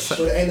step Parish. aside.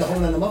 ain't the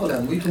homeland of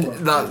motherland, what are you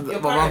talking about? No,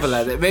 Your my parish.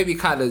 motherland. It made me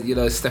kind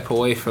of, step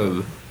away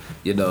from,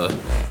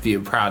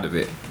 being proud of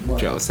it. Do you know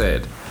what I'm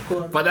saying?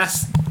 Go on. But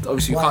that's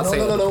obviously you Why? can't say.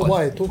 No, it on the pod.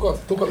 why? Talk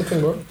up the thing,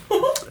 bro.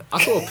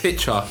 I saw a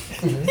picture.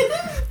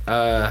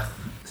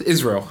 It's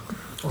Israel.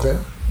 Okay.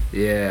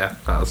 Yeah,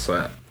 I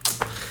swear.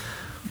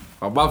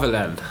 My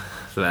motherland,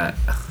 like.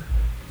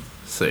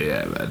 So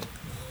yeah, man.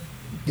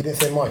 You didn't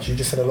say much, you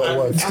just said a lot of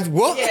words.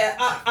 What? Yeah,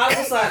 I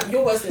was like,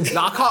 you're worse than me.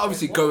 Now I can't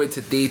obviously go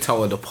into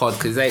detail on the pod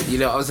because you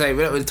know what I'm saying,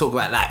 we don't really talk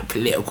about like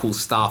political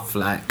stuff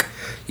like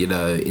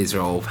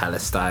Israel,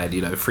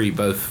 Palestine, free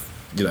both,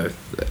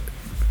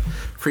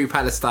 free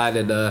Palestine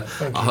and I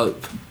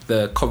hope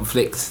the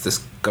conflict that's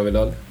going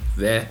on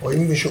there What are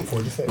you moving short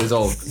for? Just say it.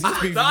 resolved.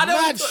 moving I don't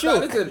mad wanna talk-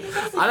 no, shook.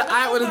 listen,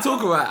 I don't want to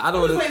talk about it. I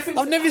don't want to.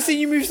 I've never seen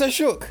you move so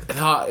shook.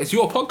 Nah, it's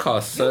your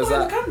podcast, so You're it's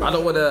behind like the camera.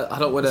 I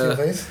don't want See your to.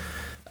 face?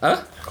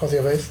 Huh? Can't see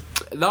your face?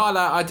 No,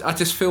 I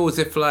just feel as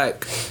if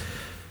like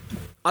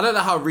I don't know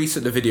how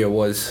recent the video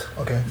was,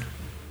 Okay.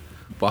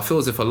 but I feel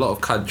as if a lot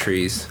of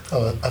countries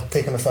Oh, I've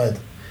taken a side.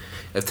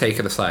 have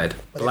taken a side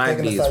But they've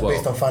taken blindly a as side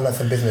based well. on finance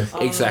and business. Oh,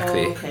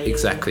 Exactly, okay, yeah.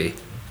 exactly.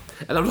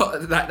 And I'm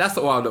not. That's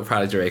not why I'm not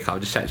proud of Jamaica. I'm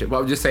just chatting, but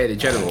I'm just saying in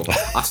general.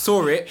 I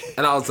saw it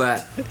and I was like,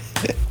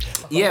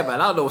 yeah, man,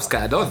 I don't know what's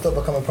going I on. stopped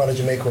becoming proud of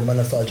Jamaica when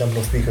man started jumping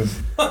off speakers.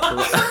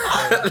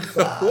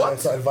 What?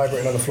 Started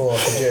vibrating on the floor. I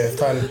said, yeah, it's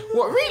time.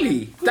 What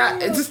really?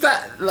 That it's just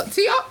that. Like,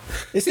 see,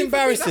 It's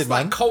embarrassing, that's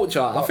man. like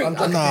culture. I think.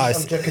 I'm Nah, I'm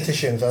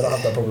Jacotician, so I don't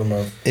have that problem,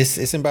 bro.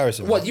 It's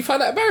embarrassing. What you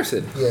find that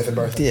embarrassing? Yeah, it's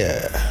embarrassing.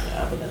 Yeah.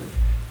 I wouldn't.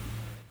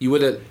 You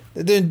wouldn't.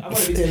 They're doing, I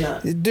wouldn't be doing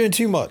that. they're doing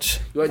too much.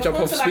 You won't jump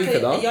off speaker, a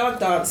though. yard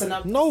dance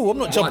and No, I'm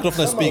not jumping off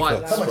no speaker. How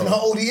much? You know how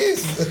old he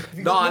is? If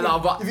you got No,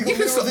 but If you you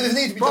got can minerals in his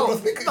knees, to be bro, jumping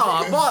off speakers.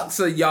 nah, Mark's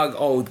a young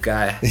old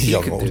guy. He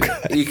Young can old do guy.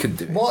 it. He can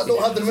do it. Mark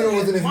don't have the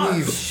minerals in his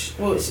knees.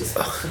 Well, it's just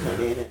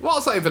isn't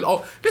Mark's not even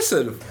old.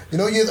 Listen, You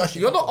know, years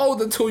actually. you're not old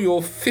until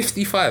you're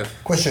 55.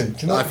 Question.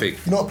 Do you know? I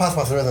think. You know what pass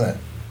passer, isn't it?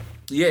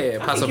 Yeah,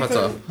 Paso think you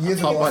Paso. can- Years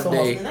ago, I Hot saw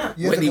Monday, my-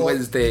 years Winnie ago-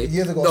 Wednesday,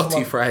 years ago, I saw Naughty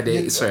my- Friday.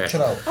 years- Sorry.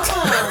 Chill out.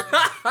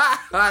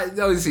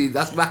 No, see,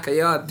 that's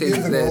backyard things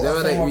Years there. ago, They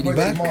I saw ain't my really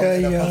brother's mum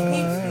in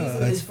a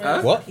pass-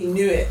 Backyard. What? He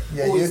knew it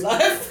Yeah, all his yeah.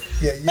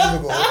 life. Yeah, years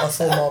ago, I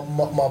saw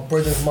my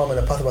brother's mum in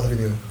a pass passer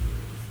video.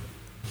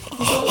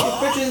 He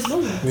thought his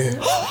brother's mum. Yeah.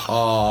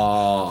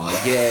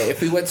 Oh, yeah.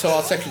 If we went to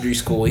our secondary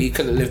school, he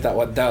couldn't live that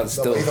one down No,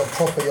 still. but he's a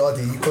proper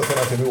yardie. You could have said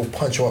that to me, we'll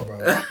punch you up, bro.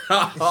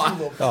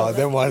 Oh,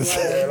 them ones.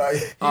 Yeah,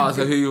 like,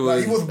 So who you like,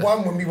 was? he was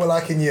one when we were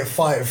like in year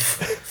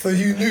 5. So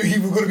you knew he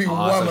was going to be so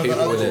one as he an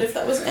was adult. it. If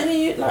that was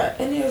any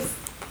of,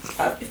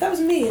 if that was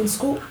me in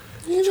school,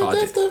 Charge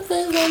it. the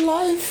phase of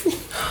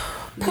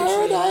life.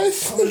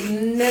 Paradise. I would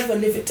never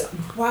live it down.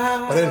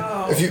 Wow. But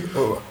then, if you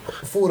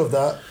forward of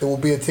that, it will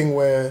be a thing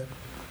where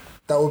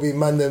that will be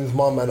Mandem's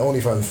mum and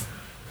OnlyFans.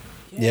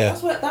 Yeah.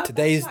 that's what- that-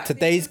 Today's that's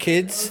today's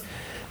kids,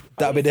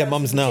 that'll be their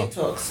mums now.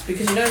 TikToks,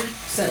 because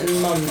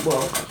certain mums,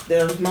 well,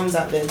 there are mums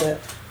out there that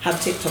have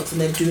TikToks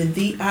and they're doing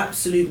the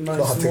absolute Not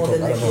most have more TikTok,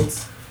 than I their don't know.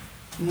 kids,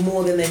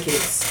 more than their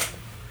kids,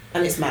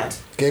 and it's mad.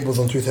 Gabriel's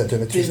on Twitter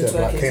doing the Doing the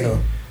two-step like twerking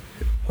Kano.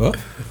 What?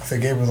 I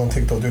said Gabriel's on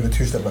TikTok doing the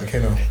two-step like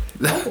Kano.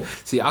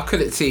 See, I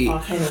couldn't see.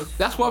 Arcano.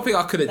 That's one thing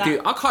I couldn't do.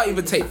 That- I can't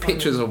even take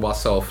pictures of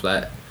myself,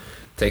 like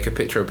take a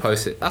picture and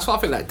post it. That's why I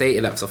think like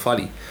dating apps are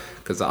funny,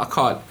 because I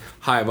can't.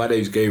 Hi, my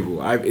name's Gabriel.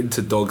 I'm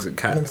into dogs and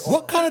cats.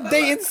 What kind of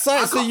dating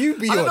sites are you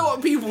be I don't know on?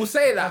 what people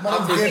say that. My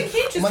name's I think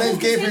he just, My name's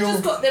Gabriel. He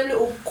just got them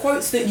little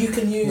quotes that you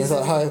can use. It's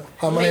like,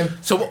 hi, my name.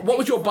 So what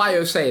would your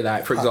bio say,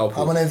 like, for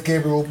example? My name's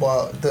Gabriel,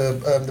 but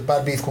the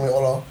bad bees call me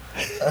Ola.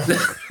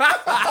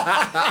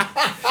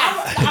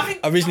 I think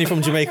Originally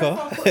from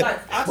Jamaica.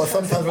 But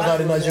sometimes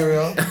reside in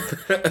Nigeria.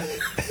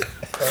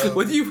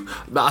 When you,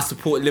 I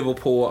support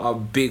Liverpool.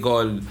 I'm big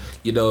on,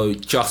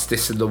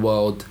 justice in the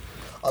world.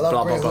 I love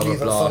Blah, grey blah, blah, hoodies,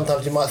 blah, blah. and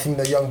sometimes you might see me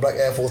in the young black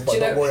Air Force, but Do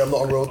you don't know- worry, I'm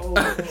not on road.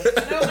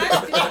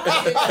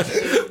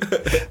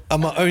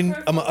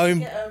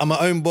 I'm my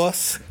own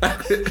boss.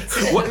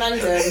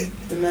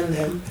 The man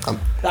them.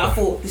 That I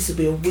thought this would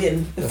be a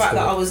win. The fact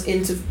that I was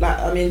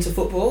I'm into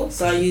football,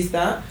 so I used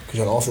that. Because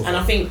you're an Arsenal And I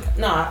fan.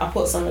 think I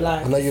put something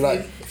like. I know you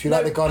like. If you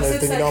like the Gunners,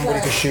 then you know I'm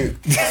ready to shoot.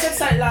 I said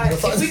something like,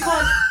 if we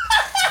can't.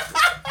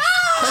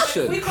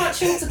 Question. We can't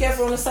chill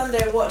together on a Sunday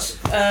and watch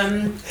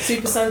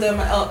Super Sunday on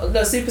my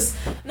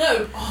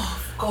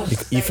God.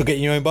 You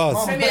forgetting your own bars.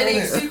 Premier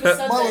League Super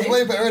Sunday. Mine was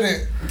way better,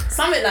 innit?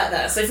 Something like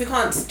that. So if we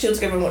can't chill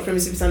together and watch Premier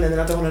Super Sunday, then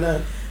I don't want to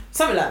know.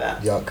 Something like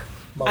that. Yuck.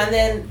 And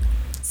then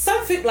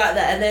something like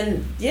that, and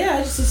then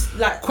I just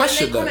like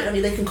Question, when they comment on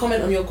you, they can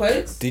comment on your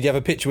quotes. Did you have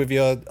a picture with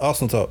your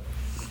Arsenal top?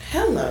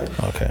 Hell no.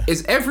 Okay.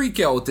 Is every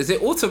girl, does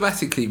it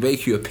automatically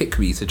make you a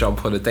pick-me to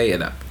jump on a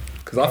dating app?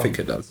 Because I think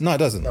it does. No, it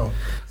doesn't. No.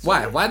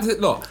 Why? Why does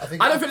it not?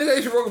 I don't think there's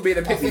anything wrong with being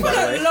a pick-me. People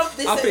don't love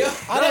this. I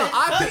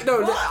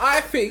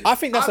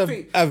think that's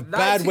a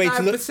bad way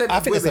to look. I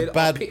think that's a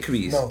bad.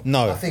 pick-me's.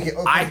 No. I think it.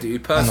 I do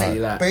personally.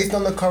 Like, Based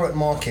on the current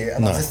market,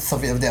 and No. I was just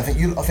something the other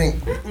day. I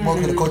think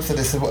Mark the coach said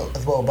this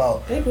as well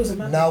about Gabriel's a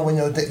man. now when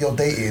you're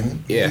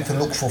dating, you Yeah. need to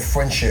look for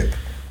friendship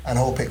and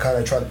hope it kind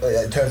of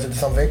turns into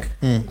something.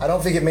 I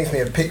don't think it makes me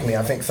a pick me.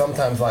 I think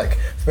sometimes, like,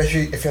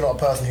 especially if you're not a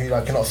person who you're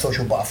not a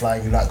social butterfly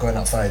and you like going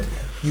outside,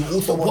 you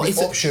also want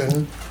the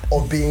option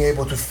of being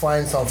able to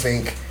find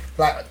something.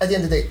 Like at the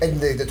end of the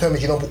day, the term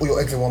is you don't put all your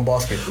eggs in one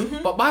basket.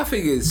 but my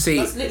thing is, see,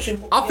 That's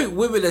literally I think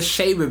women are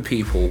shaming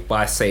people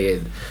by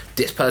saying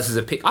this person's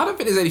a pick. I don't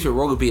think there's anything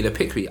wrong with being a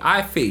pick me.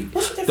 I think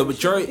the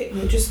majority.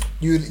 Just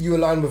You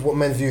align with what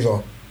men's views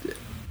are.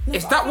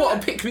 Is that what a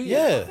pick me?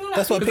 Yeah,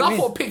 that's what Because I pick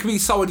thought pick me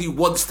is someone who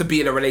wants to be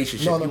in a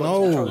relationship. No.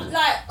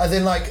 like. As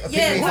in, like, a pick me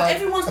is like,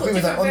 everyone's a got pick me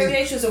is different like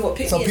variations of what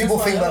pick So me is. people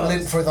that's think why I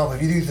that asked. for example,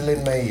 if you use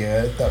Lin May,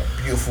 that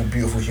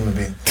beautiful human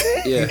being.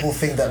 Yeah. People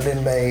think that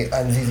Lin May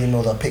and Zizi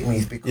Mills are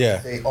pick-me's because Yeah.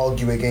 they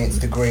argue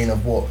against the grain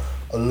of what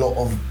a lot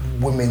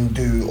of women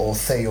do or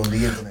say on the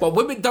internet. But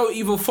women don't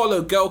even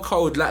follow girl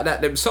code like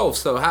that themselves.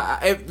 So,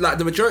 like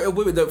the majority of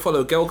women don't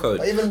follow girl code.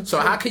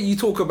 But How can you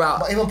talk about?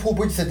 But even Paul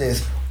Bridge said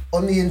this.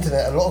 On the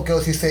internet, a lot of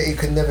girls who say it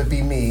could never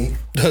be me,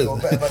 or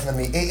a better person than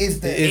me, it is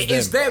them. It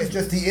is them. It's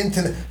just the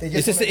internet.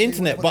 It's just the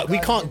internet, but we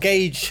can't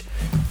gauge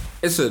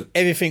Listen,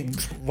 everything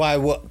by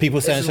what people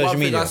say on this is one social thing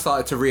media. I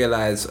started to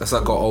realise as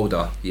I got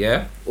older.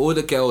 Yeah, all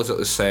the girls that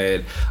were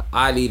saying,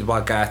 "I need my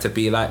guy to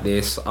be like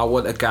this. I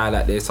want a guy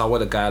like this. I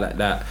want a guy like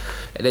that,"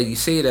 and then you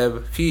see them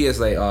a few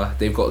years later,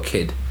 they've got a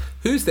kid.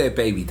 Who's their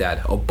baby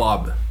dad? A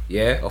bum.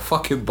 Yeah, a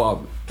fucking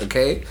bum.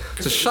 Okay,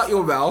 so shut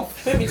your mouth.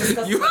 Maybe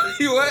discuss You weren't.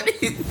 You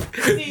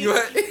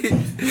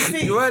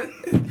weren't.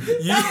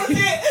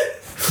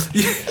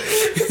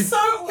 So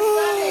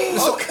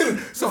organic.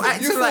 So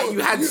acting like you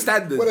had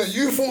standards. Well,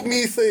 you thought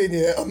me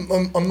saying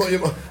I'm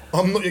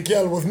not your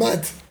girl was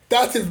mad.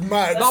 That is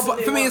mad. No,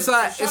 but for me, it's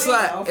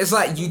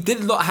like you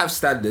did not have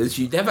standards.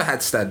 You never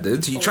had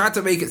standards. You tried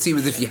to make it seem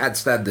as if you had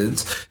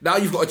standards. Now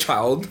you've got a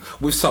child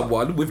with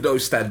someone with no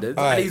standards,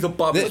 All right. and he's a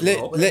bum as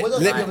well. What did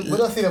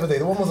I see the other day?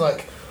 The one was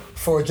like,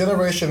 for a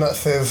generation that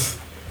says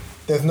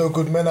there's no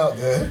good men out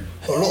there.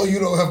 A lot of you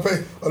lot have,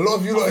 a lot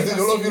of you lot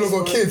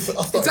got kids. I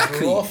started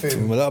Exactly.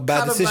 laughing. A lot of bad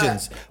Kind of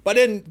decisions. But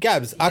then,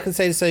 Gabs, I can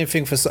say the same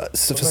thing for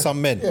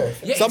some men. Yeah.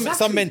 Yeah, some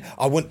exactly. men,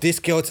 I want this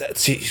girl to,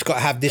 she's got to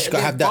have this, she's got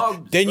to have they're that.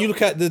 bums. Then you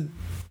look at the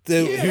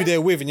who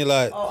they're with and you're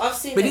like, Oh, I've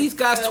seen But it. these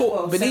guys talk.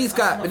 Well, But these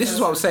guys. But this is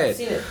what I'm I've saying.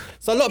 seen it.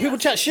 so a lot of people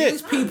chat shit.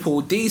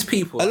 These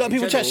people. A lot of in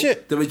people chat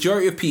shit. The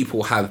majority of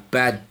people have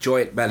bad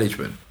joint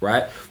management,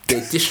 right? They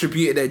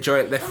distributed their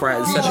joint left, right,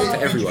 and centre to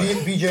everyone.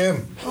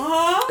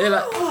 BJM. They're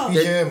like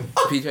BJM.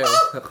 BJM.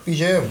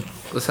 BJM.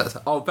 What's that?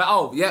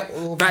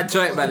 Bad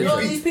joint A lot of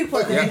management. these people.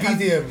 Like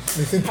BDM.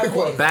 Listen, pick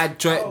one. Bad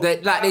joint.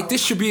 They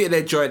distributed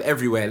their joint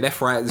everywhere, left,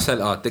 right, and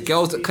centre. The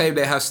girls that claim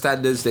they have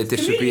standards, they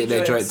distribute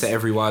their joint to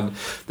everyone.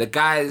 The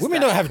guys.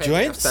 Women that don't have claim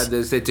they joints.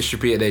 standards, they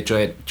distribute their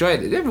joint.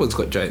 Joint. Everyone's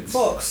got joints.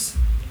 Box.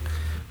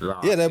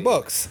 Yeah, they're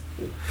box.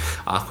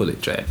 I call it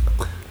joint.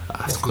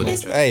 I call it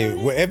joint. Hey,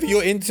 whatever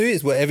you're into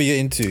is whatever you're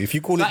into. If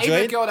you call it Like even a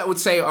joint, girl that would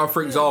say,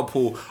 for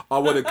example, I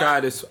want a guy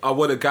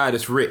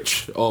that's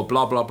rich or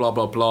blah blah blah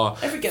blah blah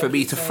Every girl for me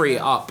keeps to saying free it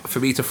that. up. For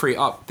me to free it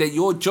up, then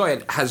your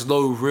joint has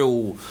no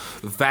real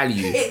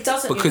value. It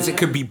doesn't, because you it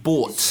know. can be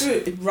bought. It's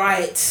true.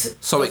 Right.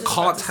 So I was it just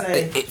can't. about to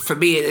say. It, for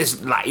me, it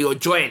is like your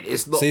joint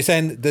is not. so you're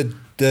saying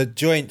the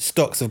joint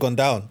stocks have gone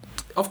down.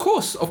 Of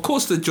course,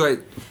 the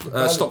joint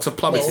stocks have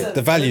plummeted.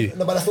 The value.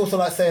 No, but that's also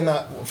like saying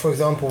that, for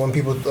example, when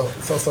people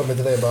saw something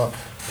today about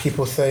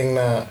people saying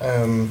that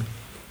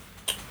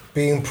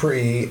being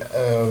pretty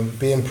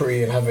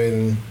and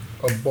having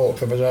a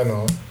box, a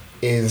vagina,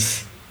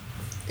 is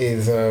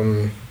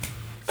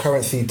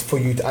currency for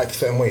you to act a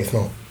certain way. It's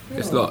not.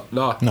 It's not.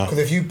 No. No. Because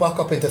if you buck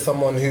up into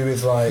someone who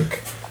is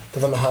like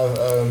doesn't have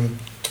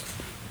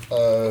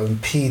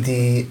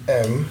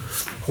PDM,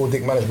 poor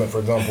dick management, for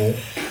example,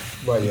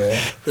 right? Yeah.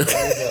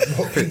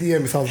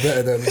 PDM sounds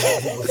better than.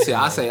 See,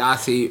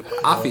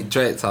 I think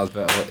Drake sounds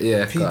better. But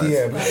yeah.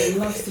 PDM. He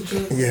loves to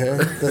drink. Yeah,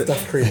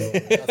 that's crazy.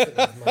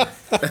 That's mad.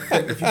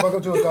 If you buck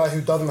up to a guy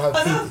who doesn't have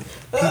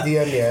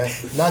PDM, yeah,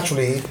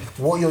 naturally,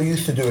 what you're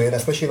used to doing,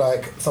 especially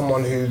like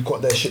someone who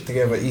got their shit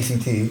together at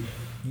ECT,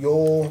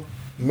 your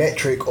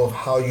metric of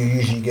how you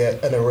usually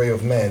get an array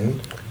of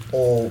men,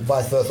 or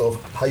vice versa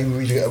of how you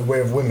usually get an array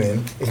of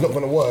women, is not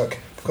going to work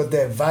because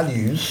their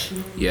values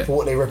for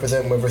what they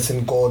represent, whether it's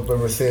in God,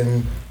 whether it's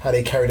in how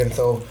they carry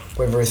themselves,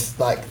 whether it's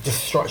like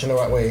just structured in the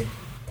right way,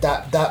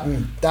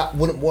 that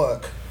wouldn't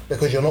work.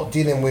 Because you're not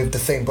dealing with the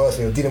same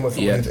person, you're dealing with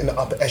someone who's in the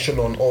upper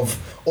echelon or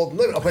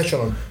not upper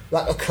echelon,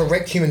 like a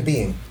correct human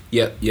being.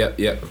 Yep.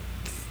 If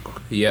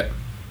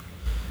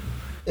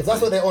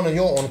that's what they're on and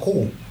you're on,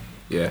 cool.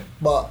 Yeah.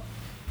 But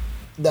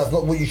that's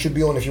not what you should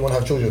be on if you want to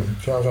have children. Do you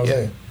know what I'm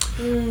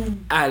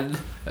saying? And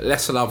a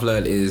lesson I've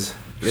learned is,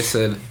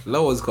 listen,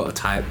 no one's got a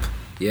type,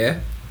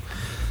 yeah?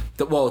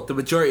 The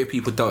majority of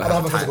people don't I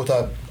don't have a physical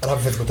type. I don't have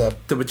a physical type.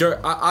 The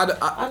majority,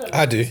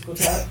 I do.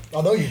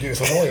 I know you do,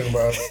 it's annoying,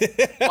 bro.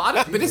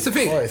 but it's the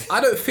thing, Christ. I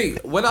don't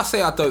think, when I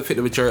say I don't think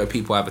the majority of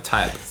people have a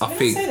type, I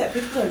think Say that,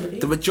 people don't believe.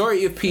 the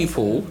majority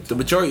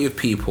of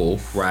people,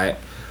 right,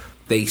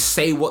 they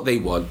say what they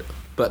want,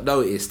 but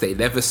notice they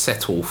never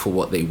settle for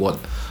what they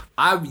want.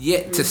 I'm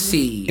yet to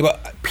see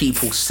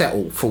people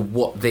settle for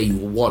what they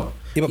want.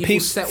 Yeah, but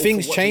settle for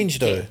things what change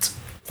they though. get.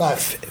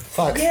 Facts.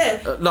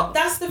 Yeah, No,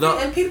 that's the no.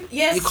 thing. And people,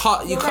 yes, You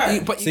can't. you're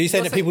right. But So you're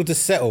saying that people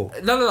just settle?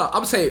 No.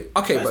 I'm saying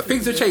okay, but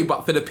things have changed.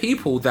 But for the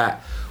people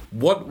that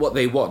want what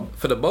they want,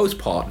 for the most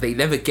part, they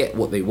never get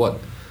what they want.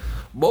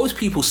 Most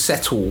people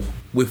settle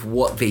with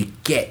what they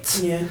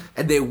get,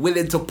 and they're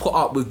willing to put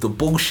up with the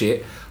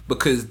bullshit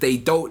because they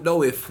don't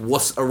know if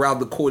what's around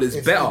the corner is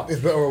better.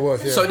 It's better or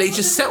worse, yeah. So they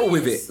just settle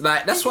with it.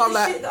 Like that's why I'm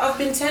like. Shit that I've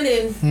been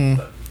telling,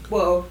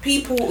 well,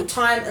 people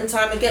time and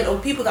time again, or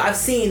people that I've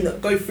seen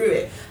that go through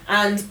it,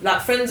 and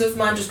like friends of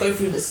mine just go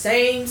through the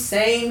same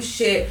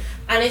shit,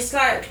 and it's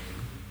like,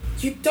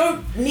 you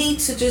don't need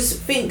to just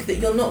think that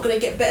you're not gonna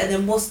get better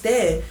than what's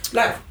there.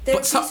 Like they're a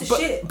piece of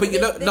shit. But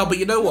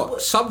you know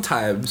what?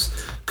 Sometimes,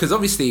 because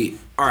obviously,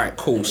 all right,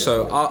 cool.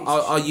 So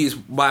I'll use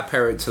my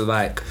parents as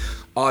like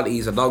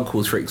aunties and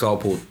uncles, for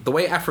example. The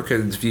way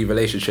Africans view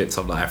relationships,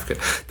 I'm not African.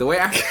 The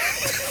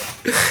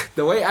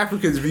way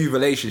Africans view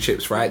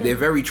relationships, right? They're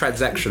very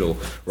transactional,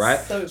 right?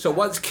 So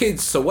once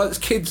kids get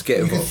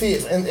You involved, can see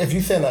it, and if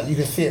you say that, you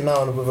can see it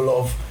now with a lot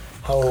of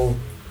how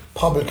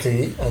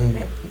publicly,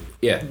 and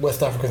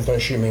West Africans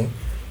don't shoot me,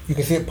 you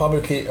can see it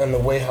publicly and the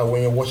way how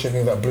when you're watching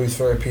things like Blues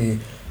Therapy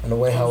and the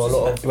way how a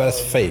lot of... Well, that's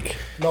fake.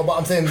 No, but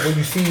I'm saying when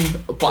you see...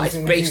 but it's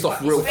based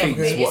off real things.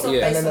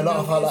 And then a lot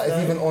of how, like,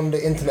 it's even on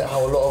the internet,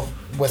 how a lot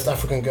of West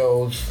African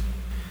girls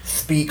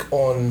speak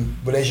on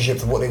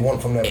relationships and what they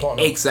want from their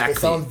partner. Exactly. It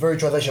sounds very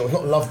transactional. It's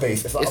not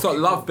love-based. It's, like, It's not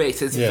love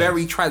based. It's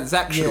very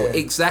transactional. Yeah.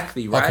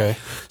 Exactly, right? Okay.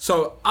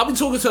 So I'll be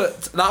talking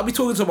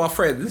to my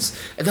friends,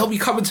 and they'll be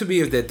coming to me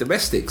with their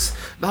domestics.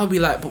 And I'll be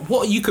like, "But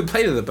what are you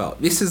complaining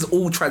about? This is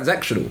all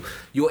transactional.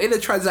 You're in a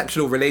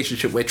transactional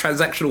relationship where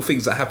transactional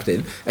things are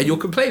happening, and you're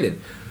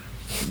complaining.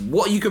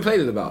 What are you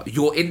complaining about?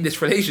 You're in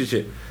this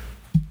relationship.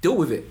 Deal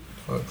with it.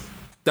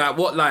 That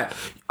what like?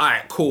 All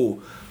right,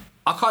 cool."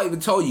 I can't even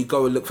tell you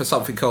go and look for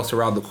something else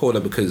around the corner,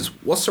 because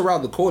what's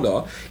around the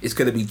corner is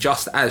going to be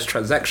just as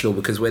transactional,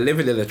 because we're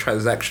living in a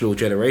transactional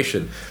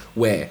generation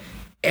where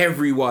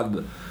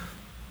everyone...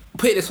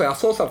 Put it this way, I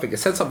saw something, it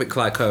said something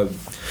like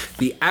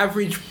the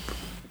average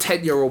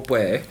 10-year-old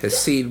boy has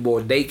seen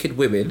more naked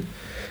women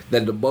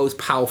than the most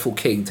powerful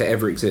king to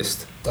ever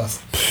exist. That's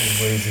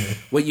crazy.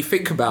 When you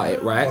think about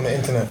it, right? On the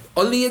internet.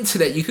 On the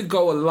internet, you could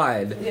go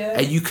online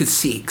and you could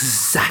see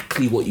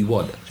exactly what you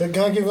want. Can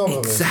I give you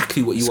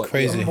Exactly what you want.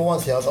 crazy. Number one,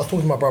 I was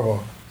talking to my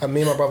brother, and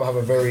me and my brother have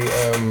a very,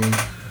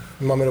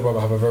 my middle brother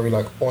have a very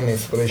like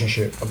honest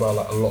relationship about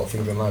like a lot of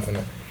things in life,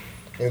 innit?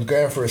 He was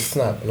going through a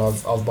snap, and I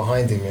was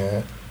behind him,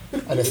 yeah,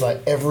 and it's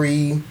like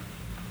every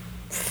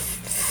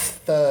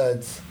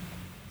third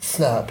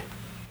snap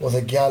was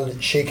a gal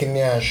shaking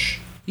the ash,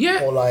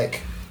 or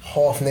like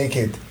half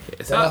naked.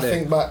 Then I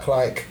think back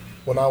like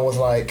when I was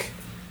like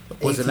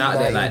 18,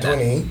 19, like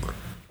 20.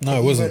 No,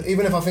 it wasn't.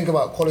 Even if I think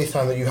about college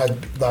time that you had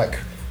like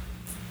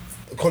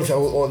college time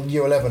or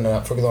year 11,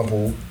 for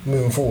example,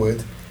 moving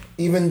forward,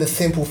 even the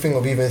simple thing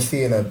of even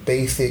seeing a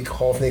basic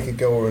half naked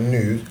girl or a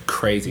nude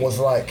crazy was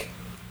like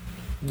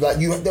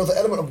you. There was an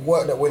element of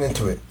work that went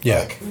into it. Yeah.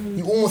 Like,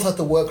 you almost had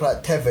to work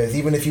like Tevez,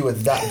 even if you were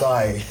that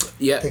guy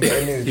to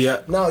get a nude.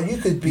 Yeah. Now you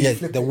could be.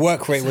 The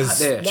work rate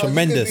was Now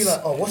tremendous. you could be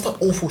like, oh, what's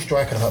that awful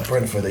striker at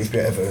Brentford that used to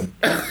be at Everton?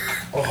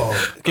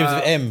 Oh, Gives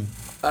it M.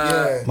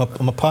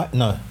 My part,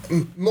 no.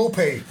 Mope.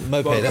 That's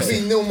You it.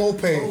 see nil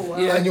Mope,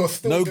 and you're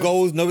still No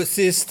goals, no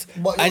assist,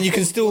 and you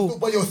can still.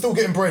 but you're still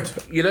getting bread.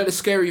 You know the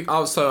scary.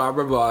 So I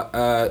remember.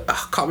 I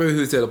can't remember who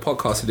was doing a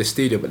podcast in the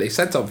studio, but they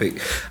said something,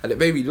 and it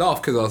made me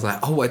laugh because I was like,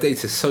 "Oh my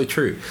days, it's so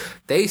true."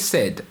 They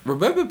said,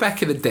 "Remember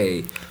back in the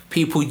day,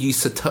 people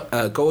used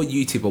to go on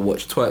YouTube and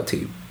watch Twerk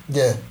Team,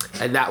 Yeah.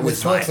 and that was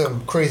It's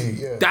like crazy.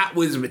 Yeah. that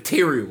was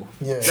material.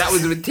 Yeah. That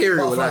was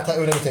material. Butterfly Like,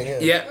 tattoo and everything.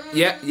 Yeah.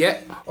 yeah.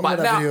 I But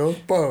remember that now, video,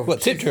 bro.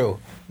 What, tip drill?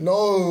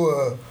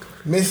 No,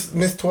 Miss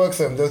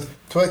Twerksome. The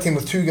Twerk Team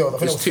was two girls. I think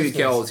there's it was two sisters.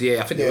 girls. Yeah,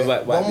 I think it was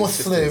like one was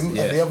sisters, slim,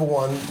 yeah. and the other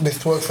one, Miss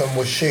Twerksome,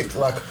 was shaped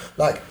like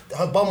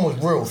her bum was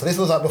real. So this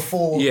was like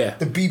before Yeah,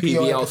 the BBL BBL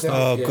epidemic. stuff.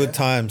 Oh, Yeah. good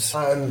times.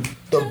 And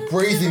the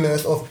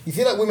braziness of, you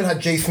see, like women had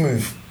J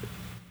Smooth.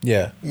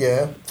 Yeah.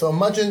 Yeah. So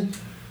imagine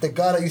the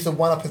guy that used to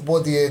wind up his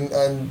body and used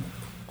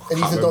to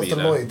remember, dance to you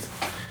know. Lloyd.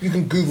 You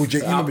can Google J.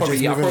 You I'll remember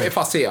J probably, Smooth? innit? if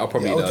I see it, I'll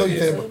probably I'll know. tell you.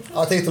 Yeah.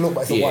 I'll take a look,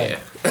 but it's a Yeah. white.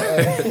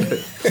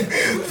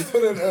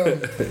 So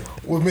then,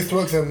 with Miss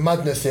Twerksome,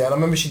 Madness, yeah, and I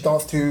remember she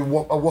danced to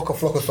a Waka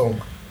Flocka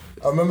song.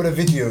 I remember the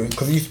video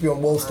because it used to be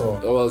on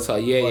Worldstar. Oh, well, so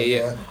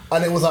yeah.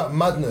 And it was like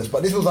madness,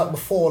 but this was like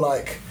before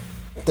like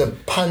the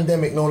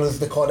pandemic known as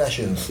the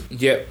Kardashians.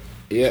 Yep.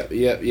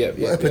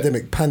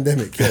 Epidemic,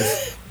 pandemic,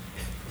 yes.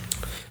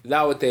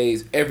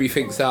 Nowadays,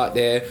 everything's out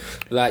there.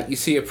 Like, you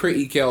see a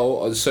pretty girl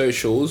on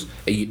socials,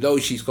 and you know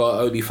she's got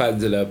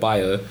OnlyFans in her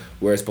bio,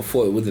 whereas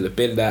before it wouldn't have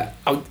been that.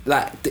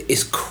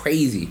 It's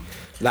crazy.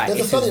 Like, There's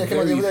a it's study just that came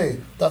out the very- other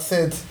day that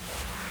said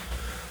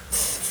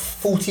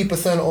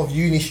 40% of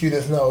uni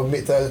students now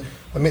admit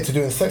to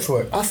doing sex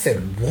work. I said,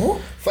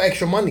 what? For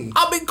extra money?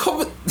 I'm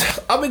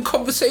in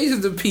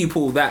conversations with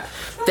people that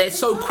they're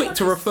so quick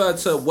to refer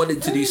to wanting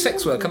to do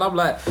sex work, and I'm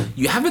like,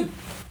 you haven't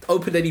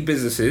opened any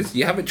businesses,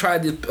 you haven't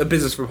tried a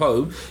business from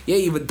home, you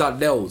ain't even done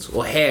nails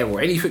or hair or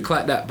anything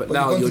like that, but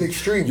now you've gone to the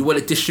extreme. you want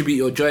to distribute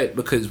your joint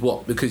because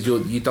what? Because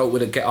you don't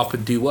want to get up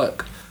and do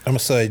work. I'm gonna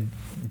say,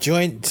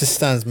 joint just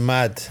stands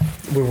mad.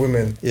 With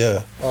women.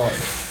 Yeah.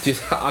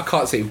 Just I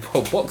can't say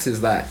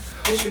boxes like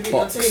Distribute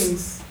box. your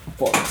teams.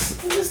 Box.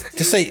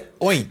 Just say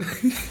oink.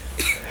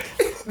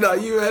 No,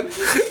 you man.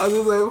 I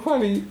was so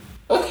funny.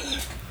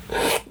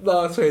 No,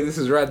 I swear this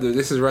is random.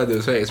 I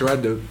swear it's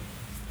random.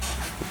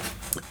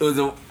 It was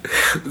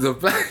a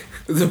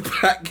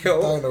black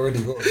girl. I ain't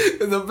already got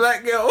it. It was a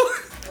black girl.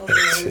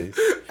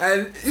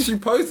 And she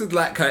posted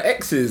like her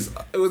exes.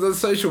 It was on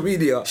social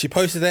media. She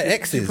posted their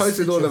exes. She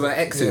posted all of her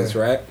exes,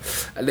 Yeah. right?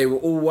 And they were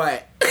all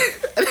white.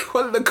 And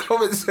one of the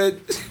comments said,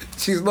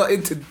 "She's not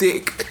into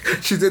dick,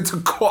 she's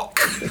into cock."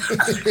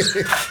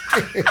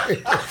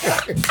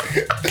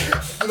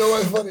 You know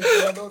what's funny?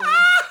 I know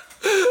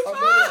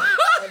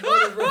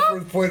the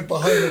reference point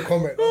behind the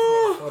comment. That's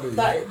what's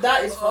funny.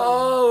 That is funny.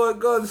 Oh my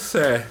god,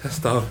 sir. That's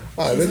dumb.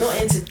 Alright, He's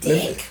not into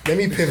dick. Let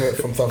me pivot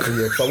from something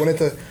here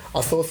because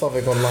I saw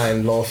something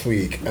online last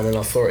week and then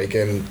I saw it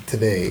again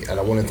today and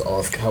I wanted to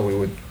ask how we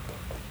would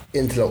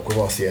interlock with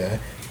us, yeah.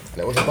 And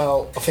it was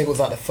about, I think it was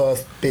like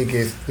the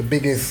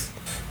biggest,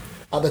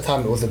 at the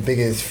time it was the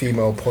biggest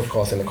female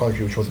podcast in the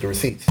country, which was The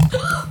Receipts.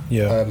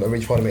 Yeah.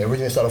 Originally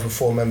started off with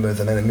 4 members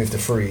and then it moved to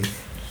 3,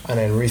 and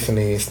then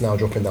recently it's now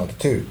dropping down to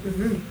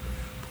 2.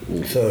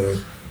 So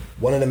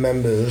one of the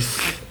members,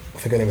 I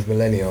think her name is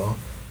Millennia,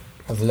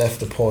 has left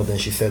the pod, and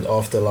she said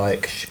after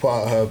like she put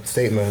out her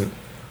statement,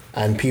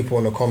 and people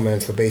in the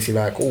comments were basically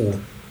like, "Oh,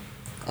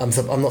 I'm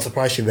not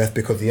surprised she left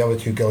because the other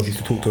 2 girls used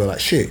to talk to her like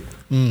shit,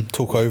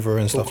 Talk over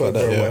and stuff like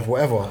talk that. over her, Yeah.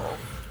 whatever,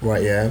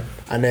 right? Yeah,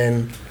 and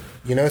then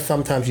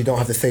sometimes you don't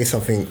have to say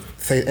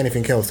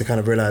anything else to kind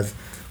of realize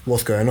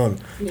what's going on.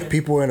 Yeah.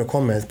 People were in the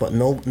comments, but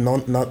not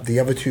the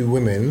other 2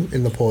 women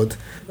in the pod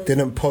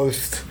didn't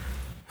post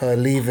her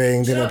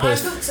leaving. Do you know, Didn't I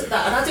post. looked at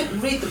that and I didn't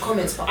read the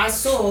comments, but I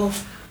saw,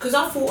 because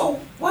I thought, oh,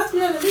 why is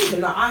Milena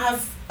leaving? Like,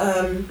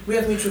 we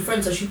have mutual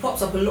friends, so she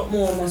pops up a lot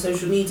more on my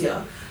social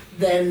media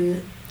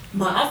than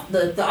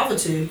the other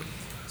 2.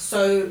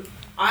 So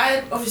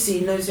I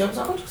obviously nosy. I was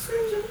like, oh, just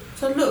nosy.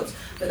 So I looked,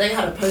 but they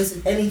hadn't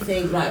posted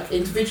anything like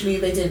individually.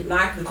 They didn't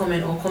like the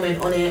comment or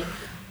comment on it.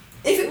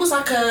 If it was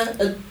like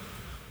a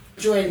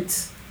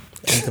joint.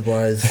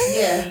 Enterprise.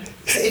 Yeah,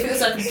 if it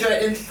was like a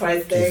joint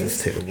enterprise thing,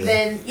 Jesus, terrible.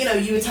 then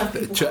you would have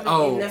people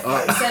coming in left,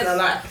 right, and centre.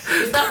 Like,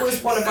 if that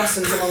was one of us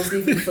and someone was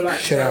leaving for like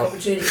Shut an out.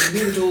 opportunity,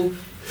 we would all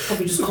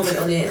probably just comment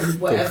on it and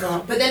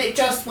whatever. But then it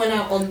just went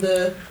out on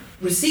the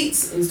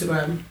Receipts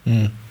Instagram.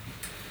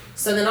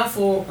 So then I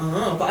thought,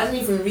 but I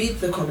didn't even read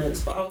the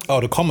comments. But I was,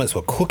 Oh, the comments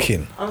were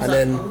cooking. I was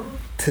And like, then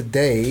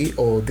today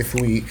or this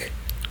week,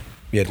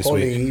 Yeah, this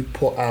week. Holly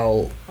put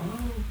out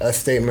a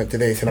statement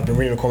today saying, I've been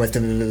reading the comments,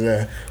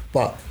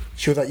 but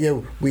she was like, yeah,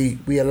 we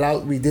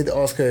did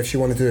ask her if she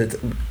wanted to do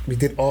it. We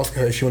did ask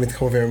her if she wanted to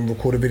come over here and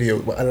record a video,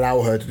 but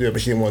allow her to do it,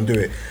 but she didn't want to do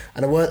it.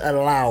 And the word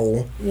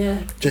allow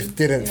yeah. just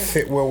didn't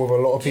sit well with a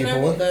lot of Do you know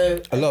people. what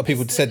though? A lot of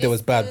people said there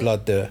was bad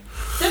blood there.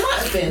 There might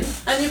have been,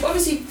 and you've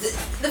obviously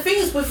the thing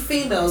is with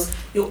females,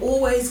 you're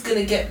always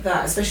gonna get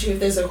that, especially if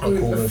there's a I call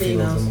group women of females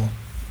no females. more.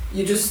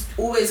 You're just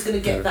always gonna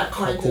get that I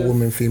kind call of.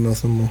 women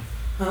females no more.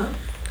 Huh?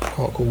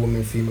 Can't call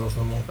women females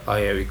no more. Oh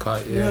yeah, we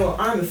can't. You Yeah. know what?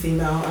 I'm a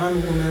female and I'm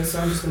a woman, so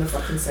I'm just gonna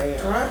fucking say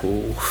it, alright?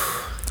 Cool.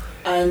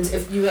 And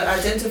if you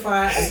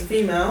identify as a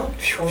female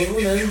or a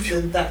woman,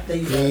 then that there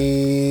you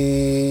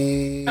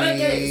go. I don't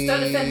get it. Just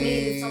don't offend me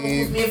if someone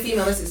calls me a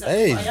female. That's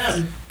exactly what I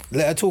am.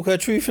 Let her talk her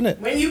truth, innit?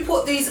 When you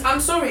put these, I'm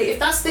sorry, if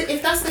that's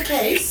the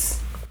case,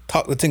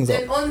 Tuck the things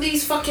then up. on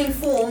these fucking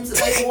forms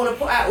that they want to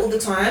put out all the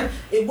time,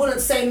 it wouldn't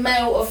say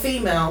male or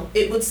female.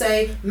 It would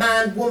say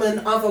man, woman,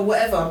 other,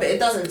 whatever. But it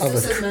doesn't. It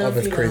just says male or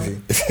Other's female.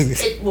 crazy.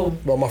 It will.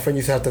 Well, my friend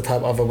used to have to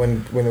type other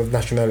when it was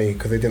nationality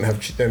because they didn't have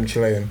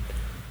Chilean.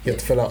 You had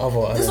to fill out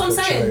other. That's and what I'm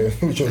put saying.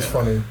 Chilean, which was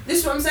funny. This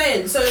is what I'm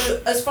saying. So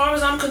as far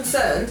as I'm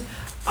concerned,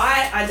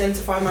 I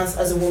identify myself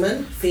as a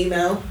woman,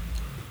 female.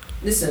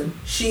 Listen,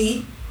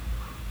 she,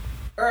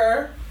 do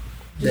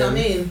you know what I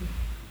mean?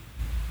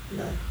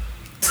 No.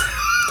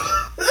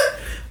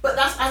 But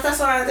that's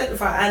how I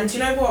identify. And do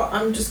you know what?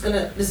 I'm just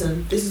gonna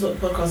listen. This is what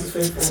the podcast is for.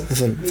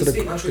 Listen, Me so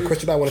speak my the truth.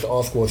 question I wanted to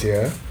ask was,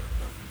 yeah,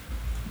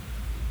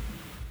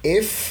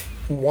 if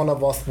one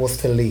of us was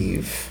to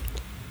leave,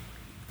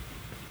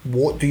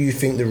 what do you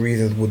think the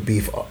reasons would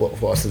be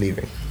for us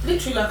leaving?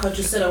 Literally, like I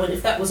just said, I went.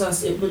 If that was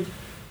us, it would,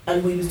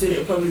 and we was doing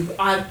it. Probably,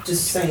 I'm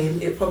just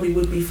saying, it probably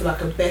would be for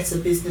like a better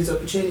business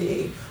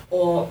opportunity.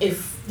 Or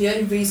if the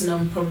only reason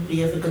I'm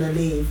probably ever gonna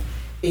leave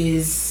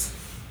is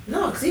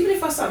no, because even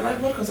if I start my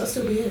podcast, I'll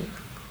still be here.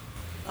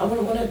 I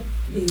wouldn't want to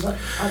leave.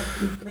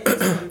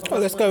 Oh,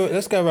 let's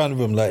go around the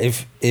room. Like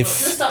Let's if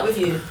start with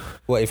you.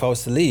 what if I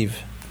was to leave?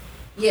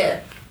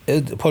 Yeah.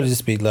 It'd probably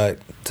just be like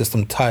just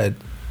I'm tired.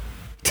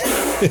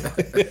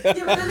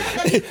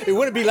 It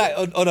wouldn't be like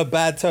on a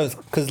bad terms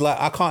because like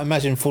I can't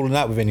imagine falling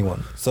out with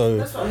anyone. So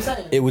That's what I'm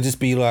saying. it would just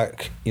be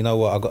like, you know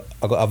what,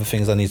 I got other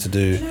things I need to do.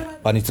 You know,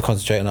 I need to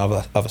concentrate on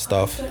other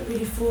stuff. I don't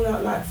really fall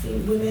out like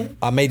women.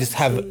 I may just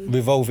have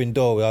revolving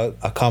door where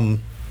I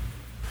come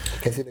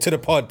To to the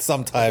pod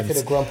sometimes.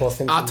 the grandpa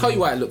thing. I'll tell you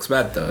why it looks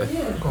bad though.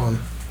 Yeah. Go on.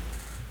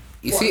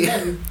 You What, see,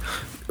 them?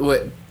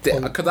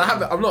 because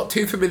I'm not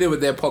too familiar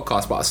with their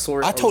podcast, but I saw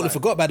it. I on, totally like-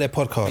 forgot about their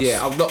podcast.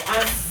 Yeah, I'm not.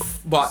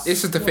 But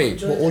this is the thing.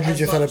 Well, Audrey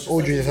just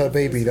had a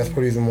baby. That's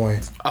probably the reason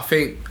why. I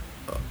think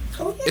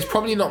it's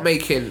probably not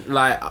making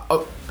like.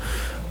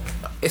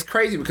 It's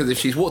crazy because if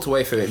she's walked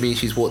away from it, it means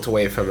she's walked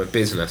away from a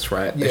business,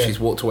 right? Yeah. If she's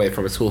walked away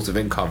from a source of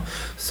income.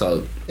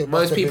 So It must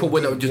most have people been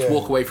wouldn't deep, just yeah.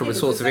 walk away from a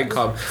source of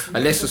income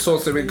unless the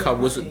source of income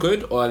wasn't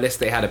good or unless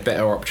they had a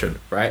better option,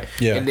 right?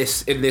 Yeah. In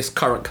this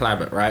current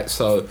climate, right?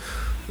 So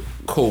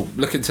cool.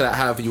 Look into that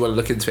however you want to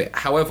look into it.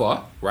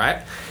 However,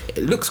 right,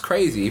 it looks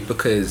crazy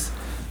because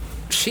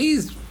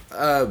she's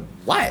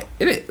white,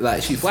 isn't it?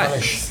 Like she's white.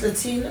 Spanish.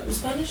 Latino,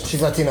 Spanish.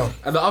 She's Latino.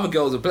 And the other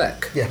girls are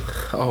black. Yeah.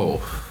 Oh.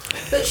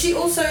 But she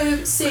also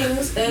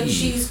sings and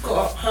she's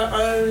got her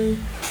own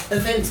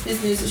events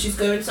business that she's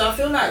going. So I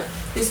feel like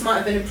this might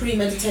have been a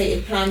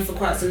premeditated plan for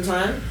quite some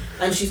time,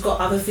 and she's got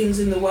other things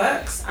in the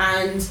works.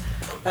 And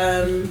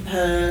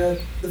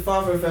the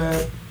father of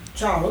her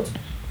child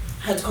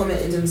had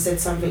commented and said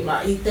something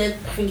like I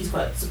think he's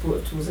quite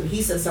supportive towards him.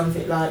 He said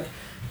something like,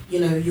 you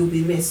know, you'll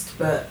be missed,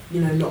 but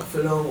you know, not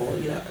for long, or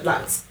you know,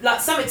 like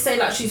something say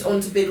like she's on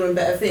to bigger and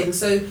better things.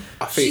 So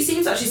she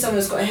seems like she's someone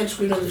that's got a head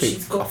screwed on.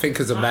 I think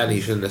as a man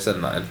he shouldn't have said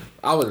nothing.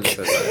 I wouldn't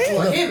have said nothing.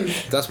 What, him?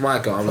 That's my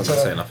girl. I'm not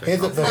gonna say nothing.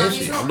 Here's the-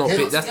 here's- I'm not.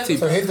 here's- That's too.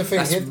 So here's the thing.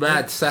 That's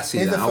mad sassy.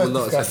 Here's That the I would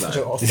not have first said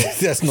that.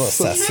 discussion. That's not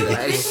sassy.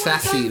 It's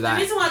sassy, The like-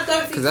 reason why I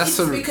don't think 'cause that's it's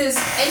some- because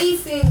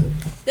anything,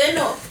 they're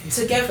not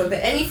together, but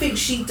anything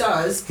she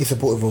does, He's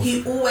supportive of.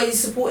 he always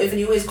supportive and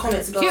he always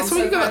comments and goes, Yeah, I'm so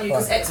so you got- proud of you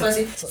because X, Y,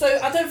 Z. So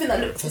I don't think that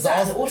looks So it's to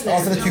out of the ordinary.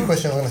 answer the you two know?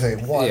 questions I'm gonna say.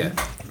 One, Yeah.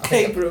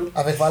 Okay, bro.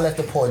 I think if I left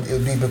the pod, it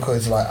would be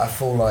because like I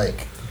feel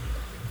like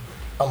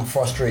I'm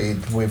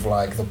frustrated with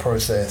like the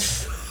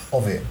process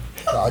of it.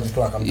 Like, I just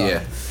feel like I'm done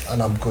Yeah.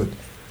 and I'm good.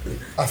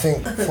 I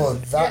think for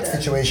that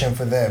situation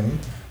for them,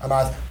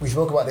 and we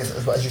spoke about this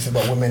as you said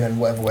about women and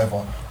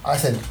whatever. I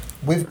said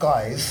with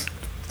guys,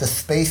 the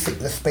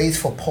space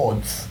for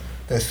pods.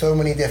 There's so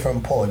many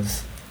different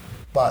pods,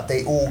 but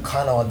they all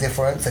kind of are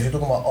different. So if you're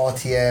talking about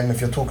RTM,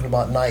 if you're talking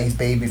about 90s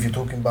Baby, if you're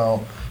talking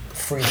about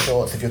Free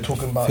Shots, if you're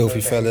talking about Filthy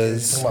if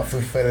Fellas. you're talking about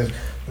Filthy Fellas,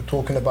 you're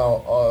talking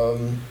about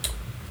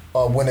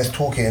Winners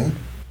Talking.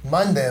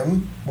 Man,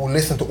 them will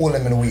listen to all of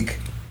them in a week.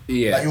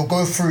 Yeah. Like you'll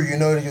go through, you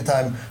know, your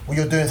time when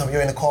you're doing something,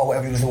 you're in the car,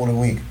 whatever, you listen to all in a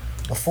week.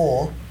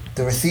 Before,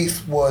 the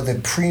receipts were the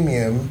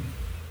premium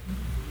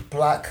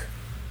black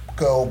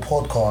girl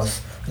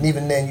podcast, and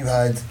even then you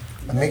had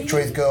a Mick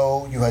Dre's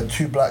girl, you had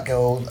two black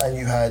girls, and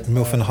you had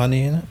Milf and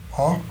Honey in it?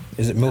 huh?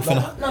 Is it Milf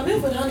and No,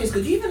 Milford Honey's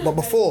good. You even But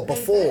before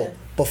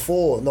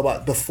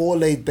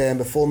Laid Bare and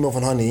before Milf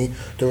and Honey,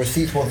 the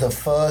receipts was the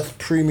first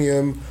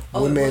premium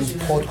Oh, women's it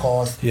was,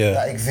 podcast Yeah.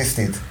 that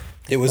existed.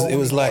 It was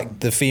Only like one.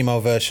 the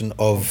female version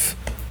of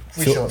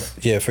Free Shots.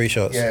 Yeah, Free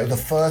Shots. Yeah, it was the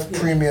first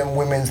premium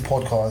women's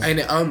podcast. Ain't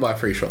it owned by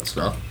Free Shots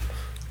now?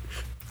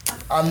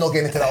 I'm not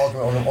getting into that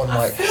argument on I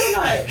like. feel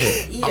like,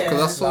 yeah.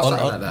 Because I saw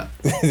something like that.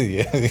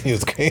 Yeah, he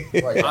was great.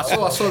 Right, I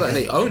saw that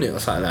they own it or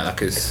something like that.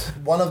 Because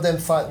One of them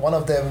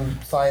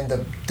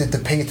did the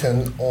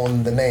patent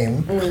on the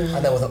name,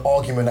 and there was an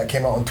argument that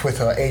came out on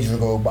Twitter ages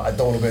ago. But I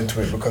don't want to go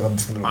into it because I'm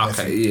just a little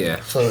okay, messy.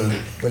 yeah. So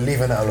we're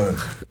leaving that alone.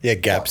 Yeah,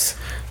 Gabs.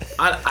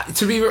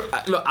 To be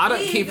look, I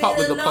don't keep up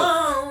with the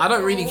I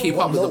don't really keep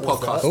up with the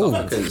podcast Oh,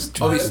 stuff because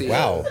obviously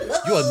Wow,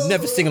 you are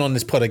never singing on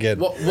this pod again.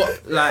 what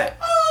like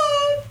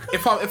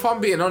if I'm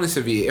being honest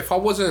with you, if I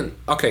wasn't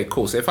okay,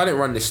 cool. So if I didn't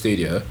run this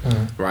studio,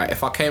 right,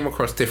 if I came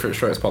across Different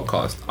Strokes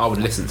podcast, I would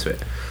listen to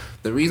it.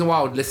 The reason why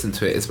I would listen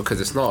to it is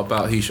because it's not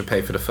about who should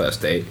pay for the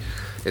first date.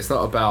 It's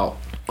not about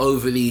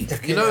overly,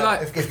 If you know, Katie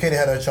like. if Katie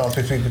had her chance,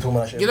 we'd be talking about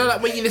that shit. You know,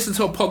 like when you listen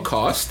to a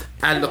podcast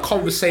and the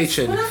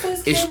conversation When I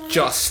first is came on-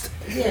 just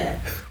Yeah.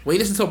 when you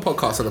listen to a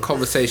podcast and the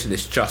conversation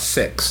is just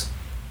sex.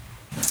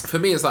 For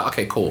me, it's like,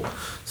 okay, cool.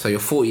 So you're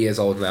 40 years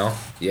old now,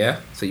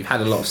 yeah. So you've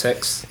had a lot of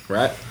sex,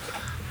 right?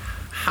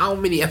 How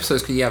many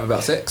episodes can you have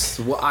about sex?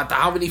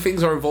 How many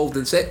things are involved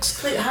in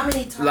sex? Wait, how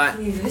many times Like-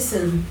 can you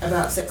listen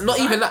about sex? Not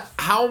even that.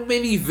 How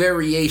many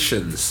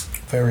variations?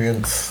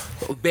 Variants.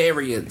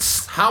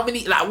 Variants. How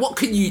many? Like, what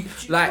can you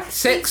like?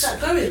 Sex.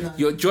 That going, though?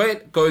 Your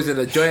joint goes in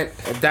a joint,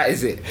 and that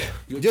is it.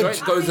 Your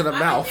joint goes in a I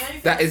mouth.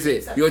 think That is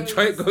it. that Your goes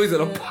joint goes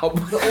in a to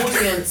pub. The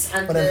audience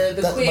and But then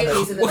the that- but queries then-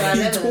 and the what are you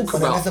dilemmas. talking But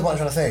then about? this is what I'm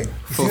trying to say.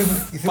 For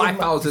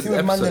 5,000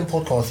 with Man Them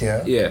episodes. podcast,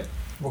 yeah. Yeah.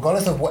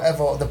 Regardless of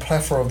whatever the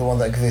plethora of the ones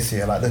that exist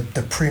here, like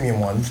the premium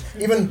ones,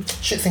 even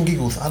shits and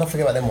giggles, I don't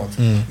forget about them ones.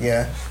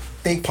 Yeah.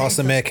 They Pass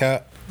the cater-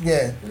 meerkat.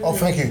 Yeah. Oh,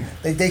 thank you.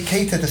 They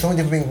cater to so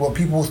many different things where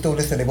people will still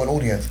listen. They want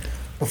audience.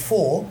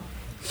 Before,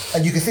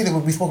 and you can see that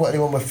when we spoke about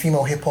anyone with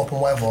female hip hop and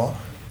whatever,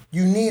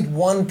 you need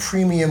one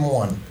premium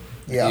one.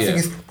 Yeah, I think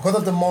it's because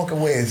of the market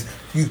ways.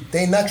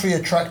 They naturally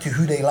attract to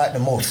who they like the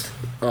most.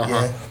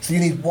 Yeah. So you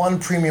need one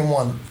premium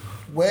one.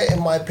 Where, in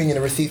my opinion,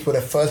 the receipts were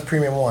the first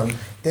premium one.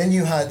 Then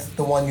you had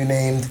the one you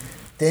named.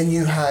 Then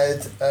you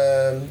had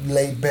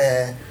Laid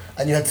Bare,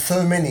 and you had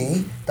so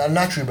many that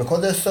naturally,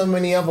 because there's so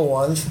many other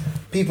ones,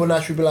 people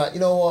naturally be like, you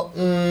know what,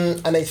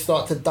 and they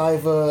start to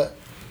divert,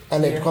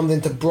 and it comes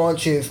into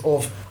branches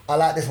of I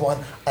like this one,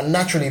 and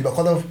naturally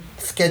because of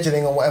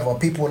scheduling or whatever,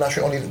 people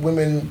naturally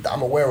women that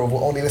I'm aware of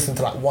will only listen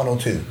to like one or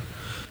two.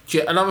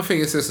 Yeah, another thing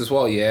is this as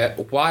well, yeah.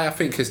 Why I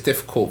think it's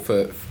difficult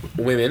for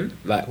women,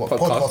 like What,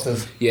 podcasters.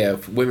 podcasters? Yeah,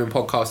 women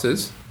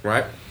podcasters,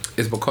 right?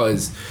 Is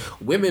because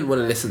women want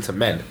to listen to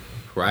men,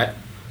 right?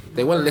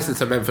 They want to listen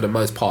to men for the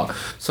most part.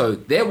 So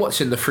they're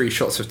watching the 3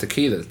 shots of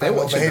tequilas. They're And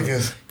No watching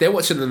Behaviours. they're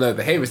watching the No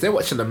Behaviors. They're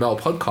watching the Mel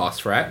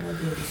podcast, right?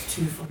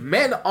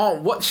 Men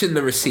aren't watching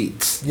the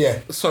receipts. Yeah.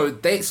 So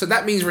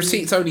that means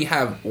receipts only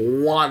have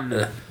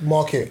one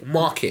Market.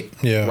 market,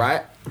 Yeah.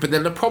 right? But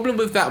then the problem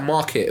with that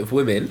market of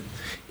women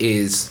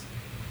is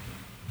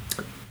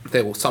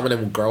some of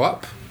them will grow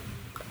up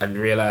and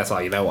realize, oh,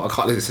 you know what, I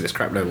can't listen to this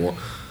crap no more.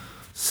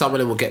 Some of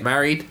them will get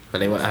married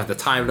and they won't have the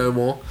time no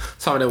more.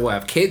 Some of them will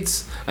have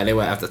kids and they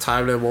won't have the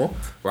time no more,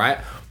 right?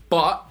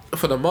 But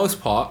for the most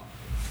part,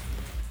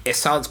 it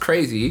sounds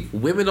crazy.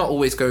 Women are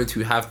always going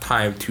to have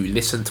time to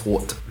listen to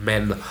what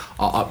men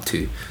are up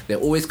to. They're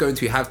always going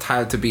to have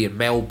time to be in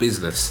male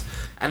business.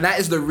 And that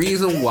is the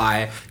reason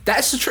why. That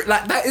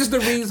is the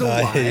reason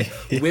why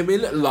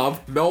women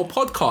love male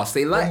podcasts.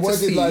 They like When to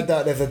worded see. like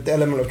that, there's an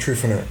element of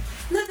truth in it.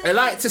 They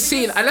like to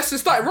see. Unless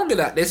there's nothing wrong with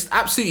that. There's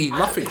absolutely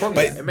nothing wrong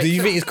with it. It But makes do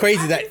you think sense. it's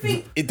crazy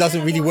that it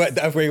doesn't really work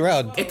the other way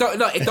around? It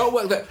don't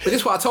work. But this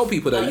is what I tell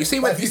people though. You see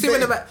when Like, you see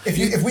when the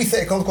if we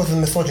say it comes across as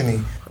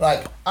misogyny,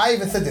 like I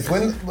even said this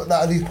when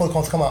like, these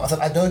podcasts come out, I said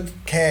I don't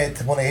care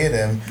to want to hear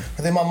them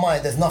because in my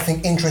mind there's nothing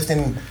interesting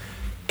in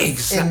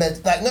exactly.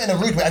 that, like not in a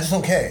rude way. I just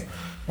don't care.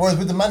 Whereas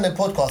with the Man Them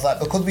podcast, like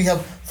because we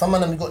have some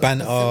of them got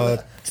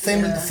Banter.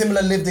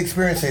 similar lived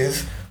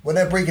experiences, when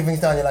they're breaking things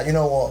down, you're like, you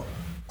know what,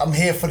 I'm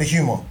here for the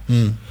humour.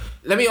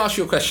 Let me ask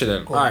you a question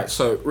then. Alright,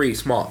 so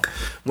Reese, Mark,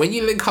 when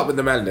you link up with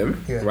the man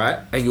them, Yeah. right,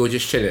 and you're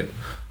just chilling,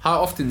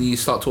 how often do you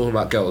start talking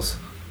about girls?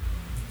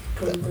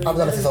 I've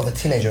done it since I was a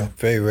teenager.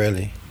 Very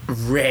rarely.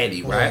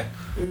 Rarely, right?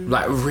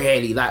 Like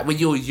rarely. Like when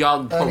you're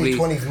young, probably.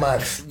 Early 20s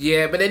max.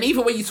 Yeah, but then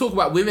even when you talk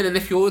about women, and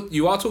if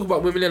you are talking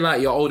about women in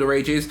like your older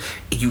ages,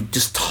 you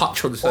just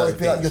touch on Or certain it'd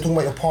be like things. you're talking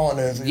about your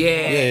partners. and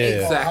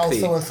Yeah, How exactly.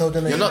 so-and-so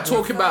done it. You're not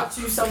talking about.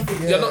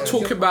 You're not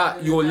talking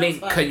about your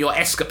link and your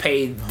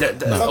escapade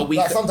a week.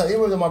 Like sometimes,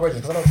 even with my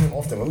brothers, because I don't see them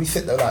often, when we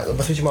sit there, like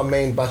especially my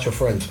main batch of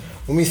friends,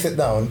 when we sit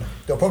down,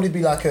 there'll probably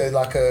be like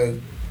a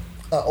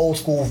old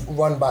school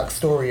run back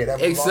story and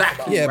everyone laughs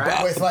Exactly, about it.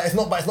 Yeah, right? But it's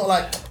not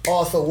like,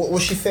 oh, so what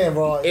was she saying,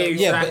 bro?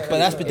 Exactly. Yeah, but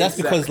that's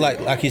because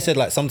like you said,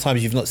 like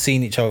sometimes you've not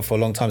seen each other for a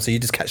long time, so you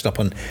just catched up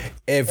on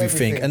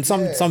everything. And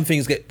some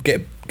things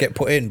get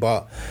put in,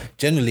 but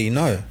generally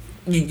no.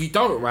 You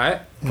don't, right?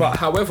 But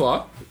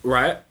however,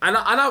 right, and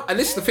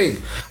this is the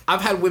thing, I've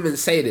had women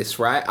say this,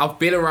 right? I've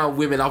been around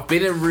women, I've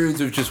been in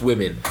rooms with just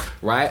women,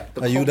 right?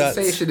 The Are you that?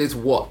 conversation is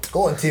what?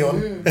 Go on,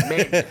 Tion.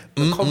 Men.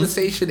 The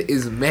conversation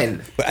is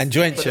men. But and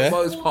joint, For the yeah.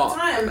 most All part. the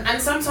time,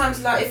 and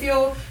sometimes like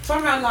if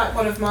I'm around like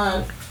one of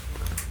my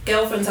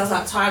girlfriends house,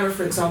 like Tyra,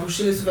 for example,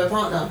 she lives with her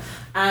partner,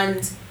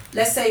 and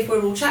let's say if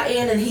we're all chatting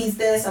and he's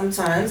there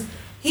sometimes,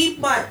 he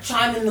might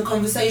chime in the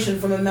conversation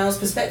from a male's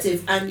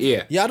perspective, and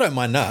Yeah. Yeah, I don't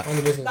mind that.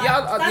 like,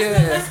 Yeah,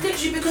 that's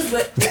literally because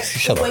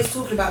we're always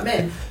talking about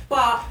men.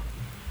 But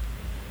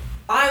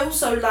I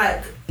also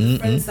like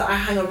friends that I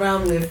hang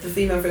around with, the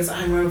female friends that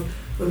I hang around with,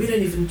 where we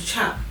don't even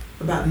chat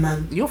about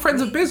man. Your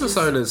friends are business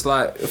owners,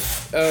 like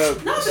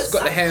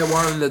got the hair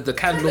one, the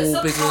candle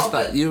business.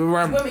 Like you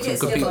around when we get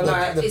some good together, people.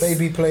 like, The it's-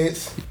 baby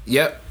plates.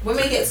 Yep. When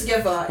we get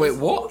together, Wait, it's,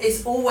 what?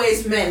 It's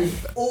always men.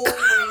 Always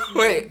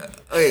men.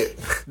 Wait.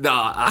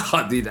 Nah, I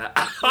can't do that.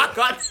 I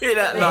can't do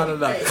that. No.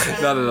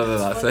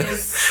 So,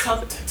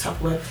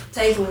 Tupperware,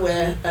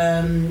 tableware.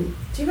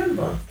 Do you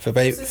remember? For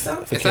baby, What's this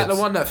stuff? for is that the kids.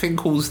 one that thing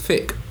calls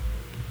thick?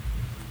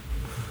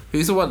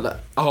 Who's the one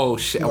that? Oh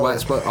shit! I'm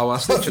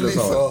snitching as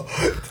well.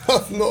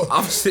 That's not.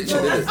 I'm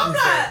snitching it. I'm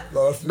like,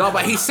 No, that's No,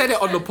 but he said it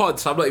on the pod,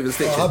 so I'm not even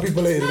snitching. happy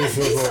belated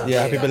Lisa as well.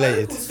 Yeah, happy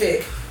belated. Who's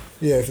Vic?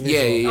 Yeah, it's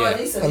Lisa. Yeah.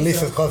 Lisa, And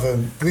Lisa's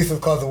cousin. Lisa's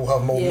cousin will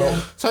have more Yeah.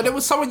 milk. So there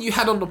was someone you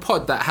had on the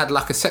pod that had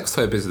like a sex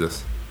toy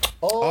business.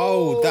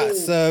 Oh,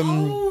 that's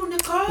Oh,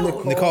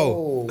 Nicole.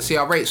 Nicole. See,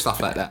 I rate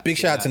stuff like that. Big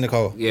shout out to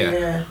Nicole.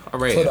 Yeah. I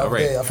rate So it. I that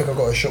rate day, it. I think I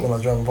got a shot when I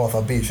was driving past.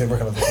 I beat. She didn't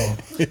recognise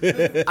the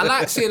car. I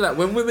like seeing like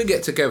when women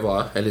get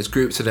together and there's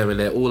groups of them and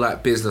they're all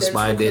like business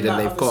minded They're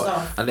and talking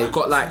about other they've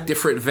got like 100%.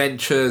 different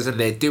ventures and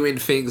they're doing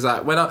things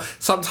like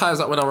sometimes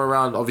like when I'm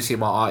around obviously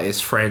my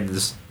artist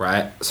friends,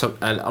 right? So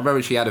and I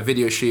remember she had a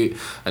video shoot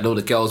and all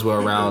the girls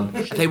were around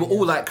and they were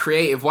all like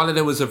creative. One of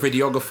them was a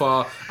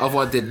videographer, other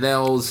one did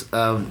nails.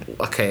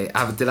 Okay,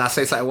 did I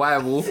say something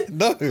wild?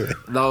 No.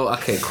 No,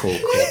 okay, cool.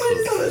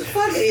 It's so much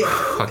funny.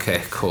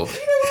 Okay, cool. You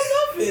know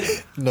I'm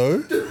laughing.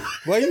 No.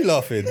 Why are you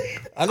laughing?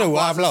 I know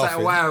why I'm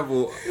laughing. No, I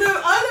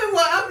know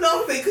why I'm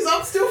laughing because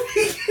I'm still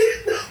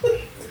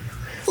thinking.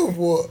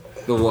 What?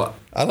 The what?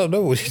 I don't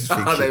know what she's I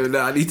don't thinking. even know.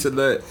 I need to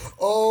know.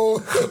 Oh.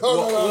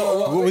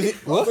 What was it?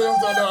 What? I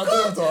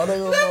don't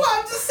No, know.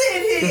 I'm just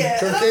sitting here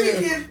and I'm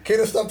thinking.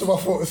 Kaden stepped to my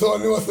foot, so I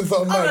knew I said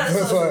something Oh, mad. that's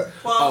That's right.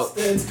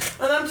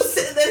 bastard. And I'm just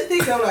sitting there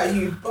thinking, I'm like,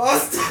 you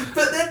bastard.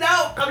 But then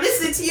now I'm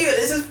listening to you and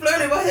it's just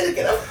blowing in my head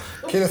again.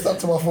 Kaden stepped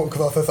to my foot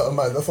because I said something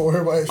mad. That's all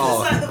we're about. It's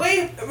like the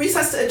way Reese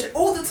has to,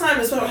 all the time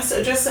as well, has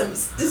to address them.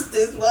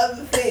 This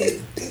one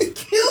thing. It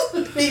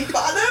kills me, but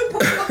I know.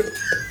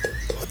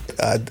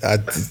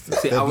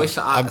 See, I wish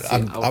I'm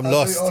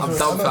lost. I'm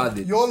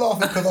dumbfounded. You're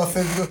laughing because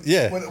I said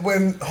Yeah.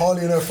 when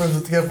Harley and her friends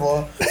are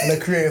together and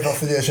they're creative, I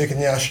said yeah, shaking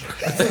yash.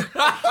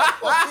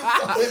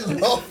 I'm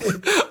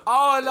laughing.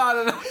 Oh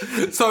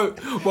no. So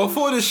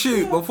before the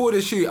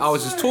shoot, I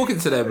was just talking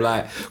to them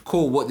like,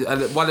 cool. What?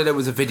 And one of them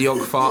was a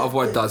videographer. Other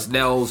one does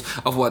nails.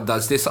 Other one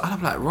does this. And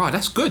I'm like, right,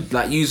 that's good.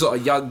 Like you lot are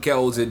young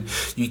girls and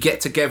you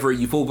get together and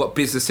you've all got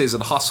businesses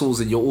and hustles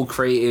and you're all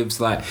creatives.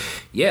 Like,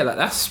 yeah,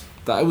 like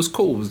it was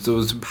cool. It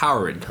was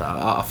empowering.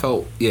 I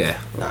felt, yeah.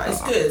 No,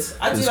 it's good.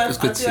 I do It's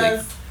good to see.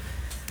 have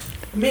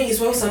me as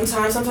well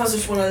sometimes. Sometimes I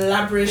just want to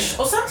elaborate.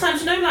 Or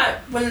sometimes, you know, like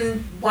when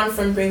one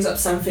friend brings up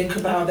something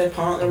about their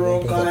partner or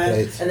Brings up guy,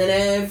 plates. and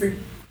then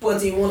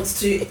everybody wants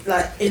to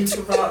like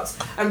interrupt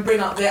and bring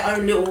up their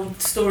own little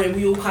story, and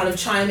we all kind of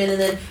chime in, and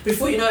then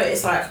before you know it,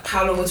 it's like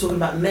how long we're talking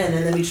about men,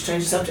 and then we just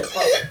change the subject.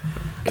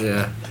 But,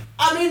 Yeah.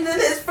 I mean, then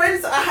there's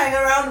friends that I hang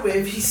around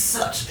with. He's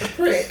such a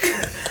prick.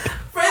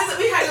 Friends that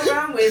we hang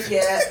around with,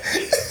 yeah,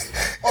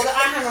 or that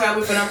I hang around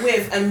with and I'm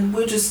with, and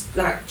we'll just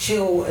like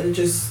chill and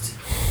just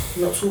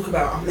not talk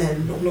about our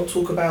men, or not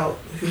talk about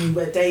who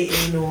we're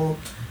dating, or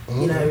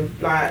you know,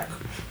 like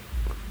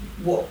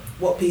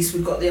what piece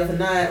we got the other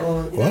night,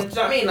 or you know, do you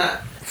know what I mean? Like,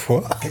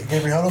 What?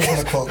 Gabriel, how long's on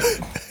the clock?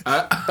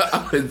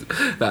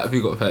 Have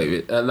you got 30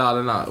 minutes?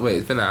 No. Wait,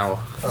 it's been an hour.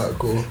 Alright,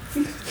 cool.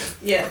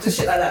 yeah, just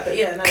shit like that. But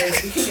yeah, no,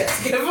 we can get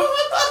together.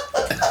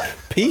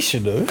 Peace, you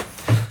know.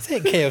 This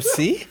ain't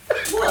KFC.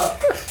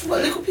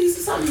 What little piece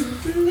of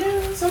something?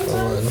 Yeah, sometimes.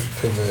 Alright,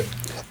 let's pivot.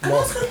 Can I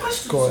ask a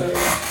question? go on.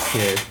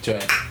 Sorry? Yeah,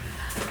 join.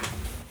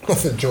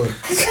 That's a joint.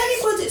 Is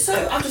anybody?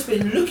 So I've just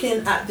been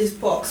looking at this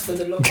box for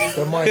the longest.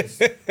 They're mine.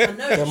 I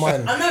know. They're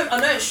mine. I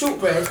know it's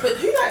shortbread, but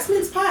who likes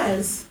mince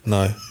pies?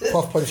 No,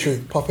 Puff pastry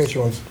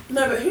ones.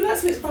 No, but who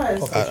likes mince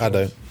pies? I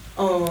don't.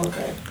 Oh,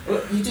 okay.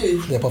 Well, you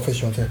do. Yeah, puff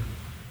pastry ones, yeah.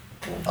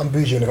 Okay. I'm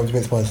bougie when it comes to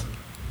mince pies.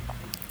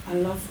 I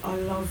love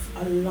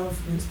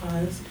mince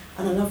pies,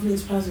 and I love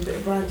mince pies with a bit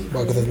of brandy.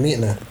 Right, because there's meat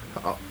in there.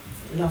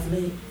 Love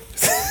meat.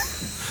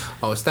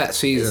 Oh, it's that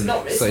season,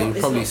 so you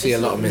probably see a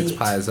lot of mince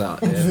pies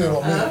out. You Yeah. know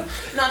what I mean?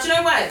 No, do you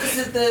know why?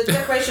 Because the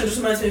decoration just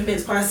reminds me of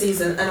mince pie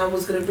season, and I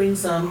was gonna bring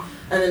some,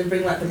 and then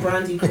bring like the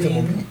brandy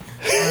cream.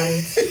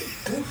 And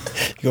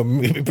You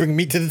gonna bring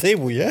meat to the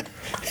table, yeah?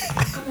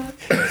 Come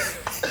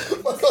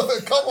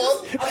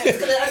on. I'm just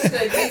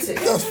gonna eat it.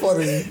 That's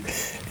funny.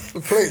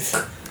 The plates.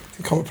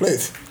 Come with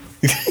plates.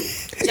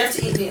 You have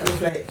to eat meat on the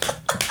plate.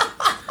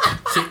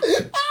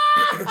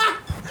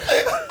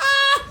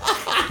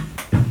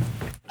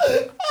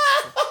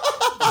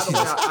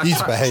 I Please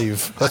tried-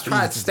 behave. I That's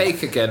tried what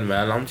steak again,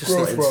 man. I'm just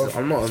Gross, not. bro.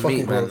 I'm not a Fucking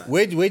meat man. gross.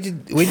 where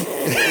did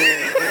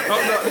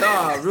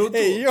Nah, real talk.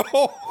 Hey yo,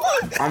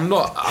 I'm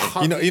not. I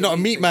can't you're not a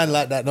meat man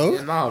like that, no.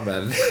 Nah,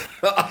 man.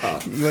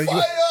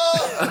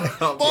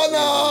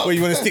 Well,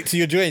 you want to stick to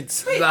your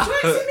joints. Wait, joints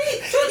and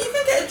meat. Joint, you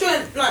can get a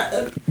joint like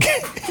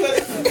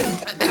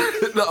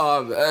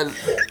Nah, man. meat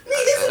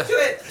is a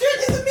joint.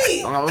 Joint is a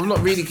meat. I'm not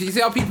really. Can you see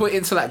how people are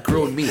into like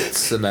grilled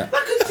meats and that?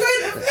 Like a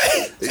joint of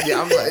meat.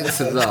 Yeah, I'm not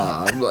into that.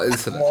 I'm not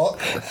into that. Mark,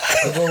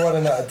 because we're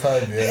running out of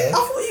time, yeah? I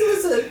thought you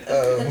was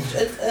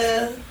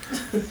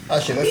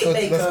Actually,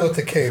 let's go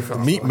to Kay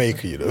from Meat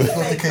maker, you know. Let's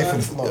go to Kay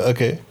from Smart.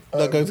 Okay,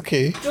 now go to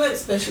Key. joint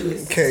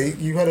specialist. Kay,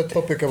 you had a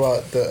topic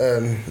about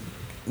the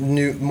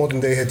new modern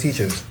day head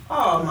teachers.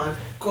 Oh my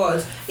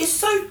god, it's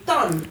so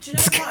dumb. Do you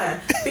know why?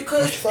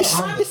 Because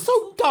It's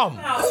so dumb.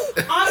 I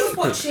was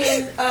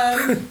watching.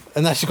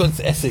 And now she's gone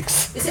to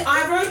Essex. Is it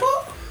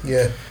iRobot?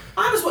 Yeah.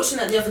 I was watching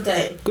that the other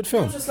day. Good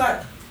film. I was just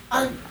like,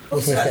 I watched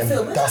Wasn't that it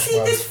film. And I Dash see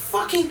Man? this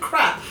fucking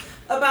crap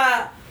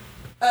about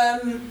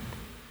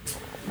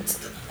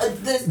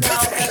there's now.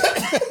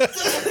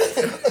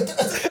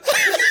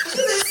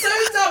 It's so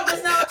dumb.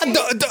 There's now.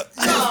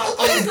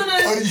 I was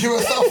gonna. you a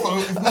cell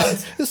phone?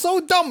 It's so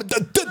dumb. I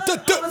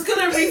was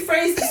gonna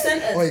rephrase the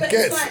sentence. Wait, but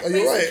Gets, it's like are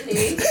you right?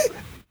 basically,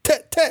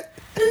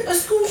 a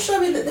school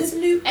showing that there's a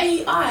new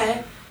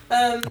AI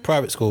A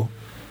private school.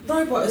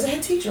 robot as a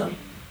head teacher.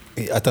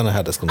 I don't know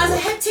how that's gonna As a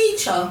work. head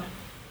teacher,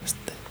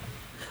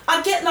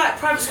 I get like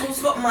private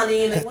schools got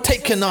money and they want to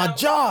Taking send our out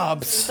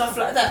jobs. and stuff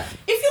like that.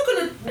 If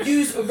you're gonna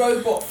use a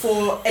robot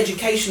for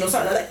education or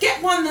something like that,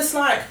 get one that's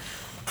like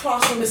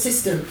classroom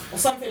assistant or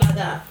something like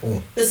that.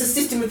 There's a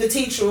system with the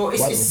teacher or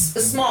it's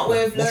a smart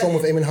way of What's wrong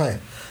learning. with aiming high?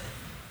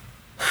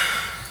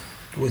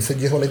 Well, so you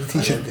just wanted the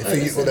teacher.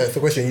 That's the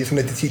question. You just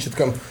wanted the teacher to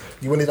come.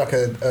 You wanted like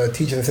a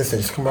teaching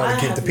assistant just come around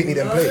and give the picnic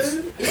them plates.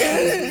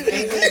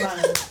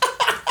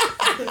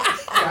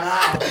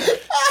 Wow.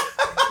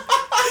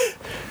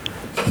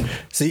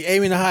 So you're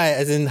aiming high,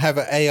 as in have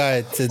an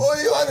AI to.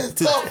 Oh, you want it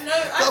tough. No,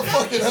 I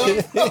fucking hell.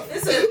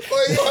 Listen.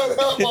 Oh, you want it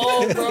up,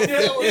 oh, bro.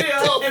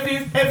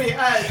 Heavy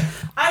hand.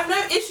 I have no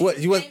issue. What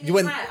you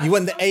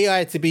want the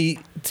AI to be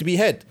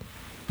head?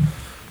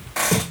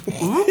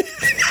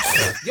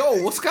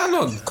 Yo, what's going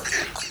on?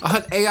 I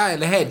had AI in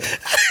the head.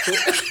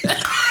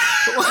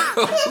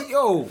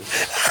 Yo,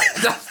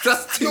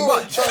 that's too You're a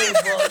much. child,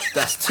 bro.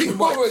 That's too You're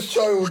much. a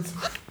child.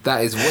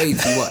 That is way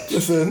too much.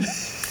 Listen.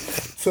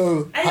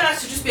 So, AI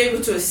should just be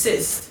able to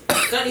assist.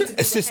 Don't need to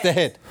be Assist the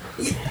head.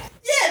 Yeah,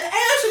 the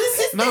AI should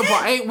assist. No, the but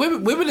head. ain't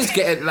women is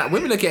getting like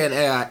women are getting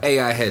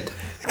AI head.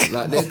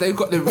 Like they've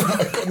got their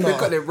they've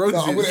got their roses.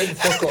 no, I'm gonna end the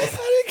fuck off.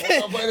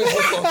 I'm gonna end the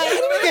fuck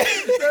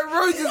off. Their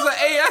roses are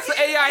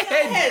AI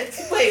head. Head.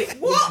 Wait,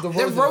 what?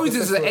 Their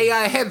roses are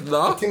AI head, I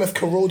no. think that's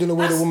corroding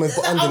away the woman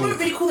for I wouldn't underneath.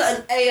 really call that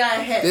an AI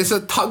head. There's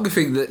a tongue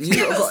thing that you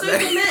Yeah, but got so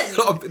do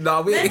men.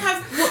 Nah, we Men ain't.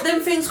 have what them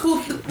things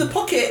called the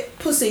pocket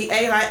pussy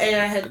AI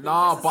head.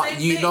 Nah, It's the but same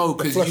you thing. know,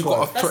 because The you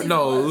got flashlight. That's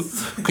no, even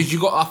worse. because you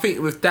got. I think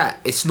with that,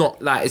 it's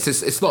not like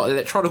it's not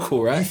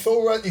electronical, right? He's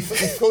so right.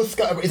 He's so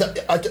scattered. Is that?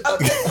 Like,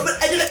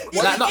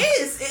 no,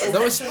 It is.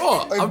 No, it's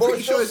not. I'm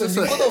pretty sure it's just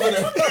you a. good over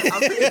there.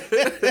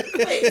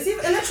 Wait, is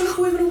even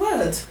electronical even a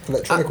word?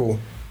 Electronic.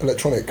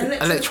 Electronic.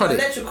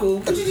 Electrical.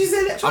 What did you say?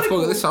 I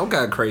Electronical. thought this. I'm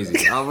going crazy.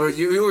 You all know that.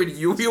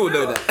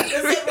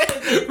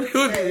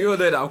 You all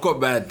know that. I've got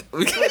mad.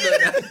 We all know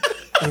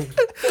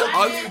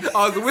that.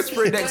 I was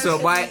whispering next to a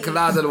mic because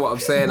I don't know what I'm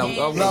saying. I'm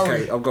gone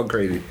crazy. I'm gone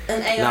crazy.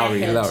 An AI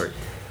head. Lowry.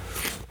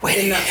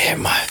 Wait,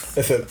 man.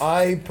 Listen,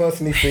 I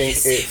personally think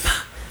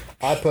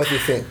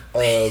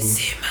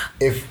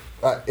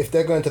if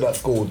they're going to that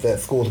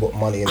school's got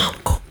money in it.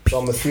 So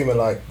I'm assuming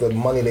like the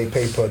money they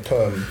pay per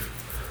term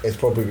is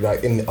probably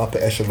like in the upper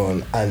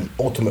echelon, and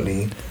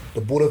ultimately the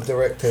board of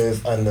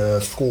directors and the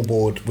school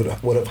board would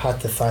have had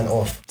to sign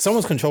off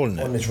Someone's controlling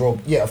on it. this rob.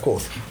 Yeah, of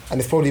course, and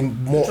it's probably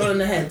more. Controlling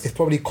the head. It's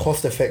probably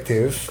cost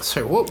effective.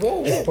 Sorry, whoa,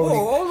 probably-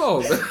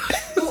 hold on.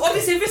 Well,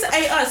 obviously, if it's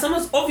AI,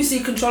 someone's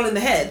obviously controlling the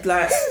head.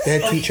 Like The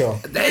head teacher.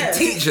 The head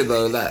teacher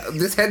though, like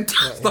this head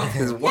stuff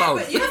is yeah, wild.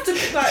 but you have to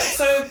like.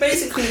 So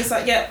basically, it's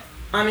like, yeah,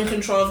 I'm in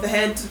control of the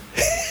head.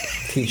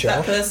 Teacher.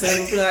 That person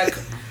will be like,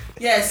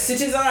 yes,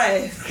 it is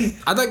I.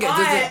 I don't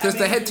get. Does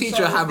the head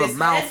teacher have a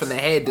mouth and a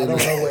head? I And don't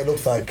know what it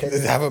looks like. They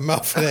have a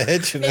mouth and a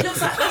head, you It know.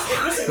 looks like that's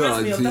what it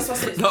reminds me of. That's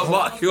what it's. No,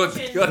 Mark, you're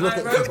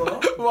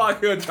iRobot.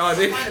 Mark, you're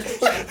Charlie. I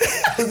was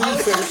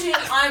watching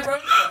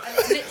iRobot and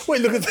it literally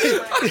Wait,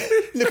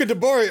 look at the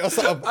Boris or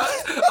something.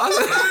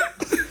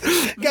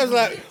 Guy's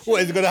like,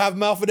 what is it gonna have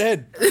mouth and a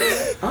head?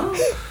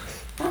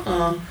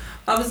 I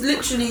was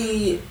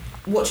literally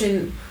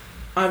watching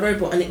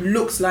iRobot and it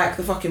looks like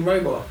the fucking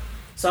robot.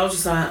 So I was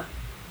just like,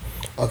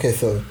 Okay,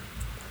 so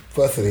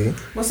firstly,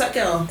 what's that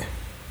girl?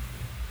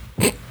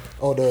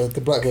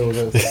 the black girl,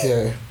 yeah. With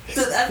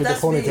the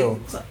That's ponytail.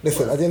 me.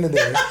 Listen, at the end of the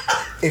day,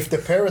 if the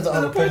parents don't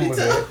have a problem with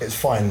it, it's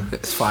fine.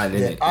 It's fine, Yeah,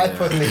 isn't it? I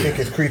personally think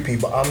it's creepy,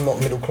 but I'm not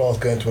middle class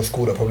going to a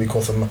school that probably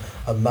costs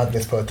a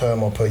madness per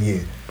term or per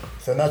year.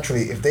 So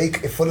naturally,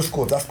 if for the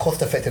school that's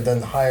cost effective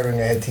than hiring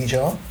a head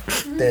teacher,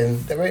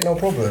 then there ain't no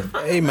problem.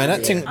 Hey man,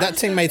 that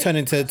thing may turn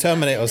into a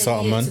Terminator or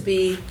something, man. To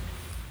be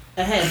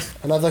ahead.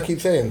 And as I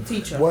keep saying,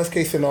 Teacher. worst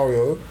case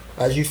scenario,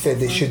 as you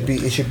said, it should be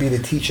the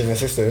teacher and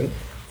assistant.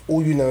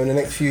 All you know, in the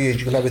next few years,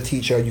 you can have a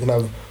teacher, you can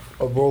have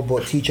a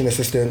robot teaching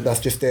assistant that's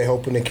just there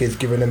helping the kids,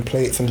 giving them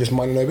plates and just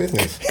minding their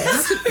business.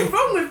 There's nothing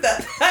wrong with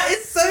that. That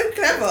is so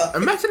clever.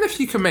 Imagine if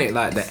you can make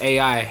like the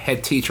AI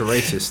head teacher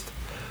racist.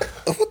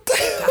 What the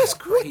hell? That's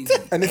crazy.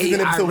 And this has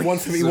been AI episode racism.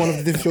 171 of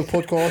the Digital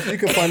Podcast. You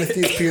can find this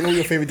DSP and all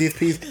your favourite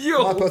DSPs.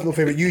 Yo. My personal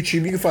favourite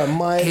YouTube. You can find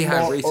mine, AI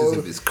Mark,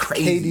 racism is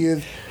crazy.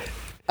 Kadia's,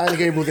 and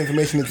Gabriel's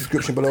information in the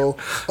description below.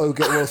 Oh,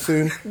 get well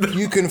soon.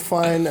 You can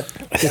find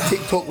the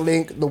TikTok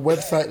link, the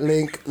website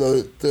link,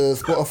 the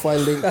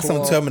Spotify link. That's to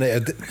some our-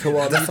 Terminator. to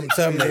our That's some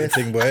Terminator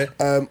thing, boy.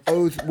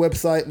 O's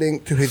website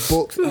link to his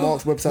books,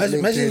 Mark's website link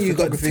Imagine to his you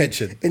got photography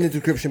detention. in the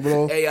description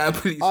below. AI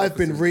police. I've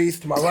been Reese,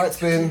 to my right's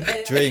been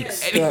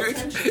Drinks.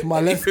 to my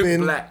left's Anything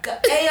been black.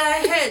 The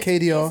AI head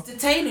KDR. is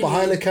detaining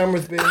Behind you. the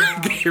camera's been.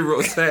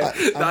 Gabriel said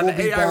And that we'll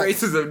the be AI back.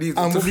 racism needs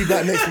And we'll be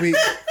back next week.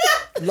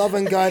 Love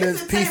and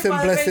guidance, peace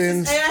and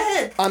blessings. AI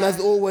head. And as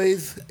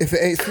always, if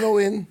it ain't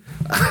snowing,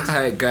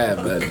 Hey, go ahead,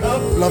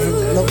 man.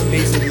 love.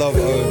 Peace and love,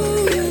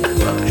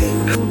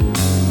 oh.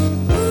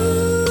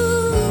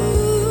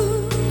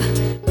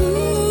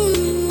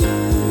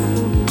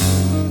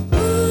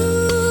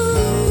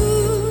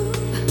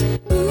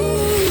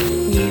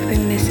 You've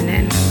been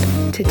listening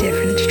to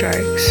Different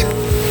Strokes.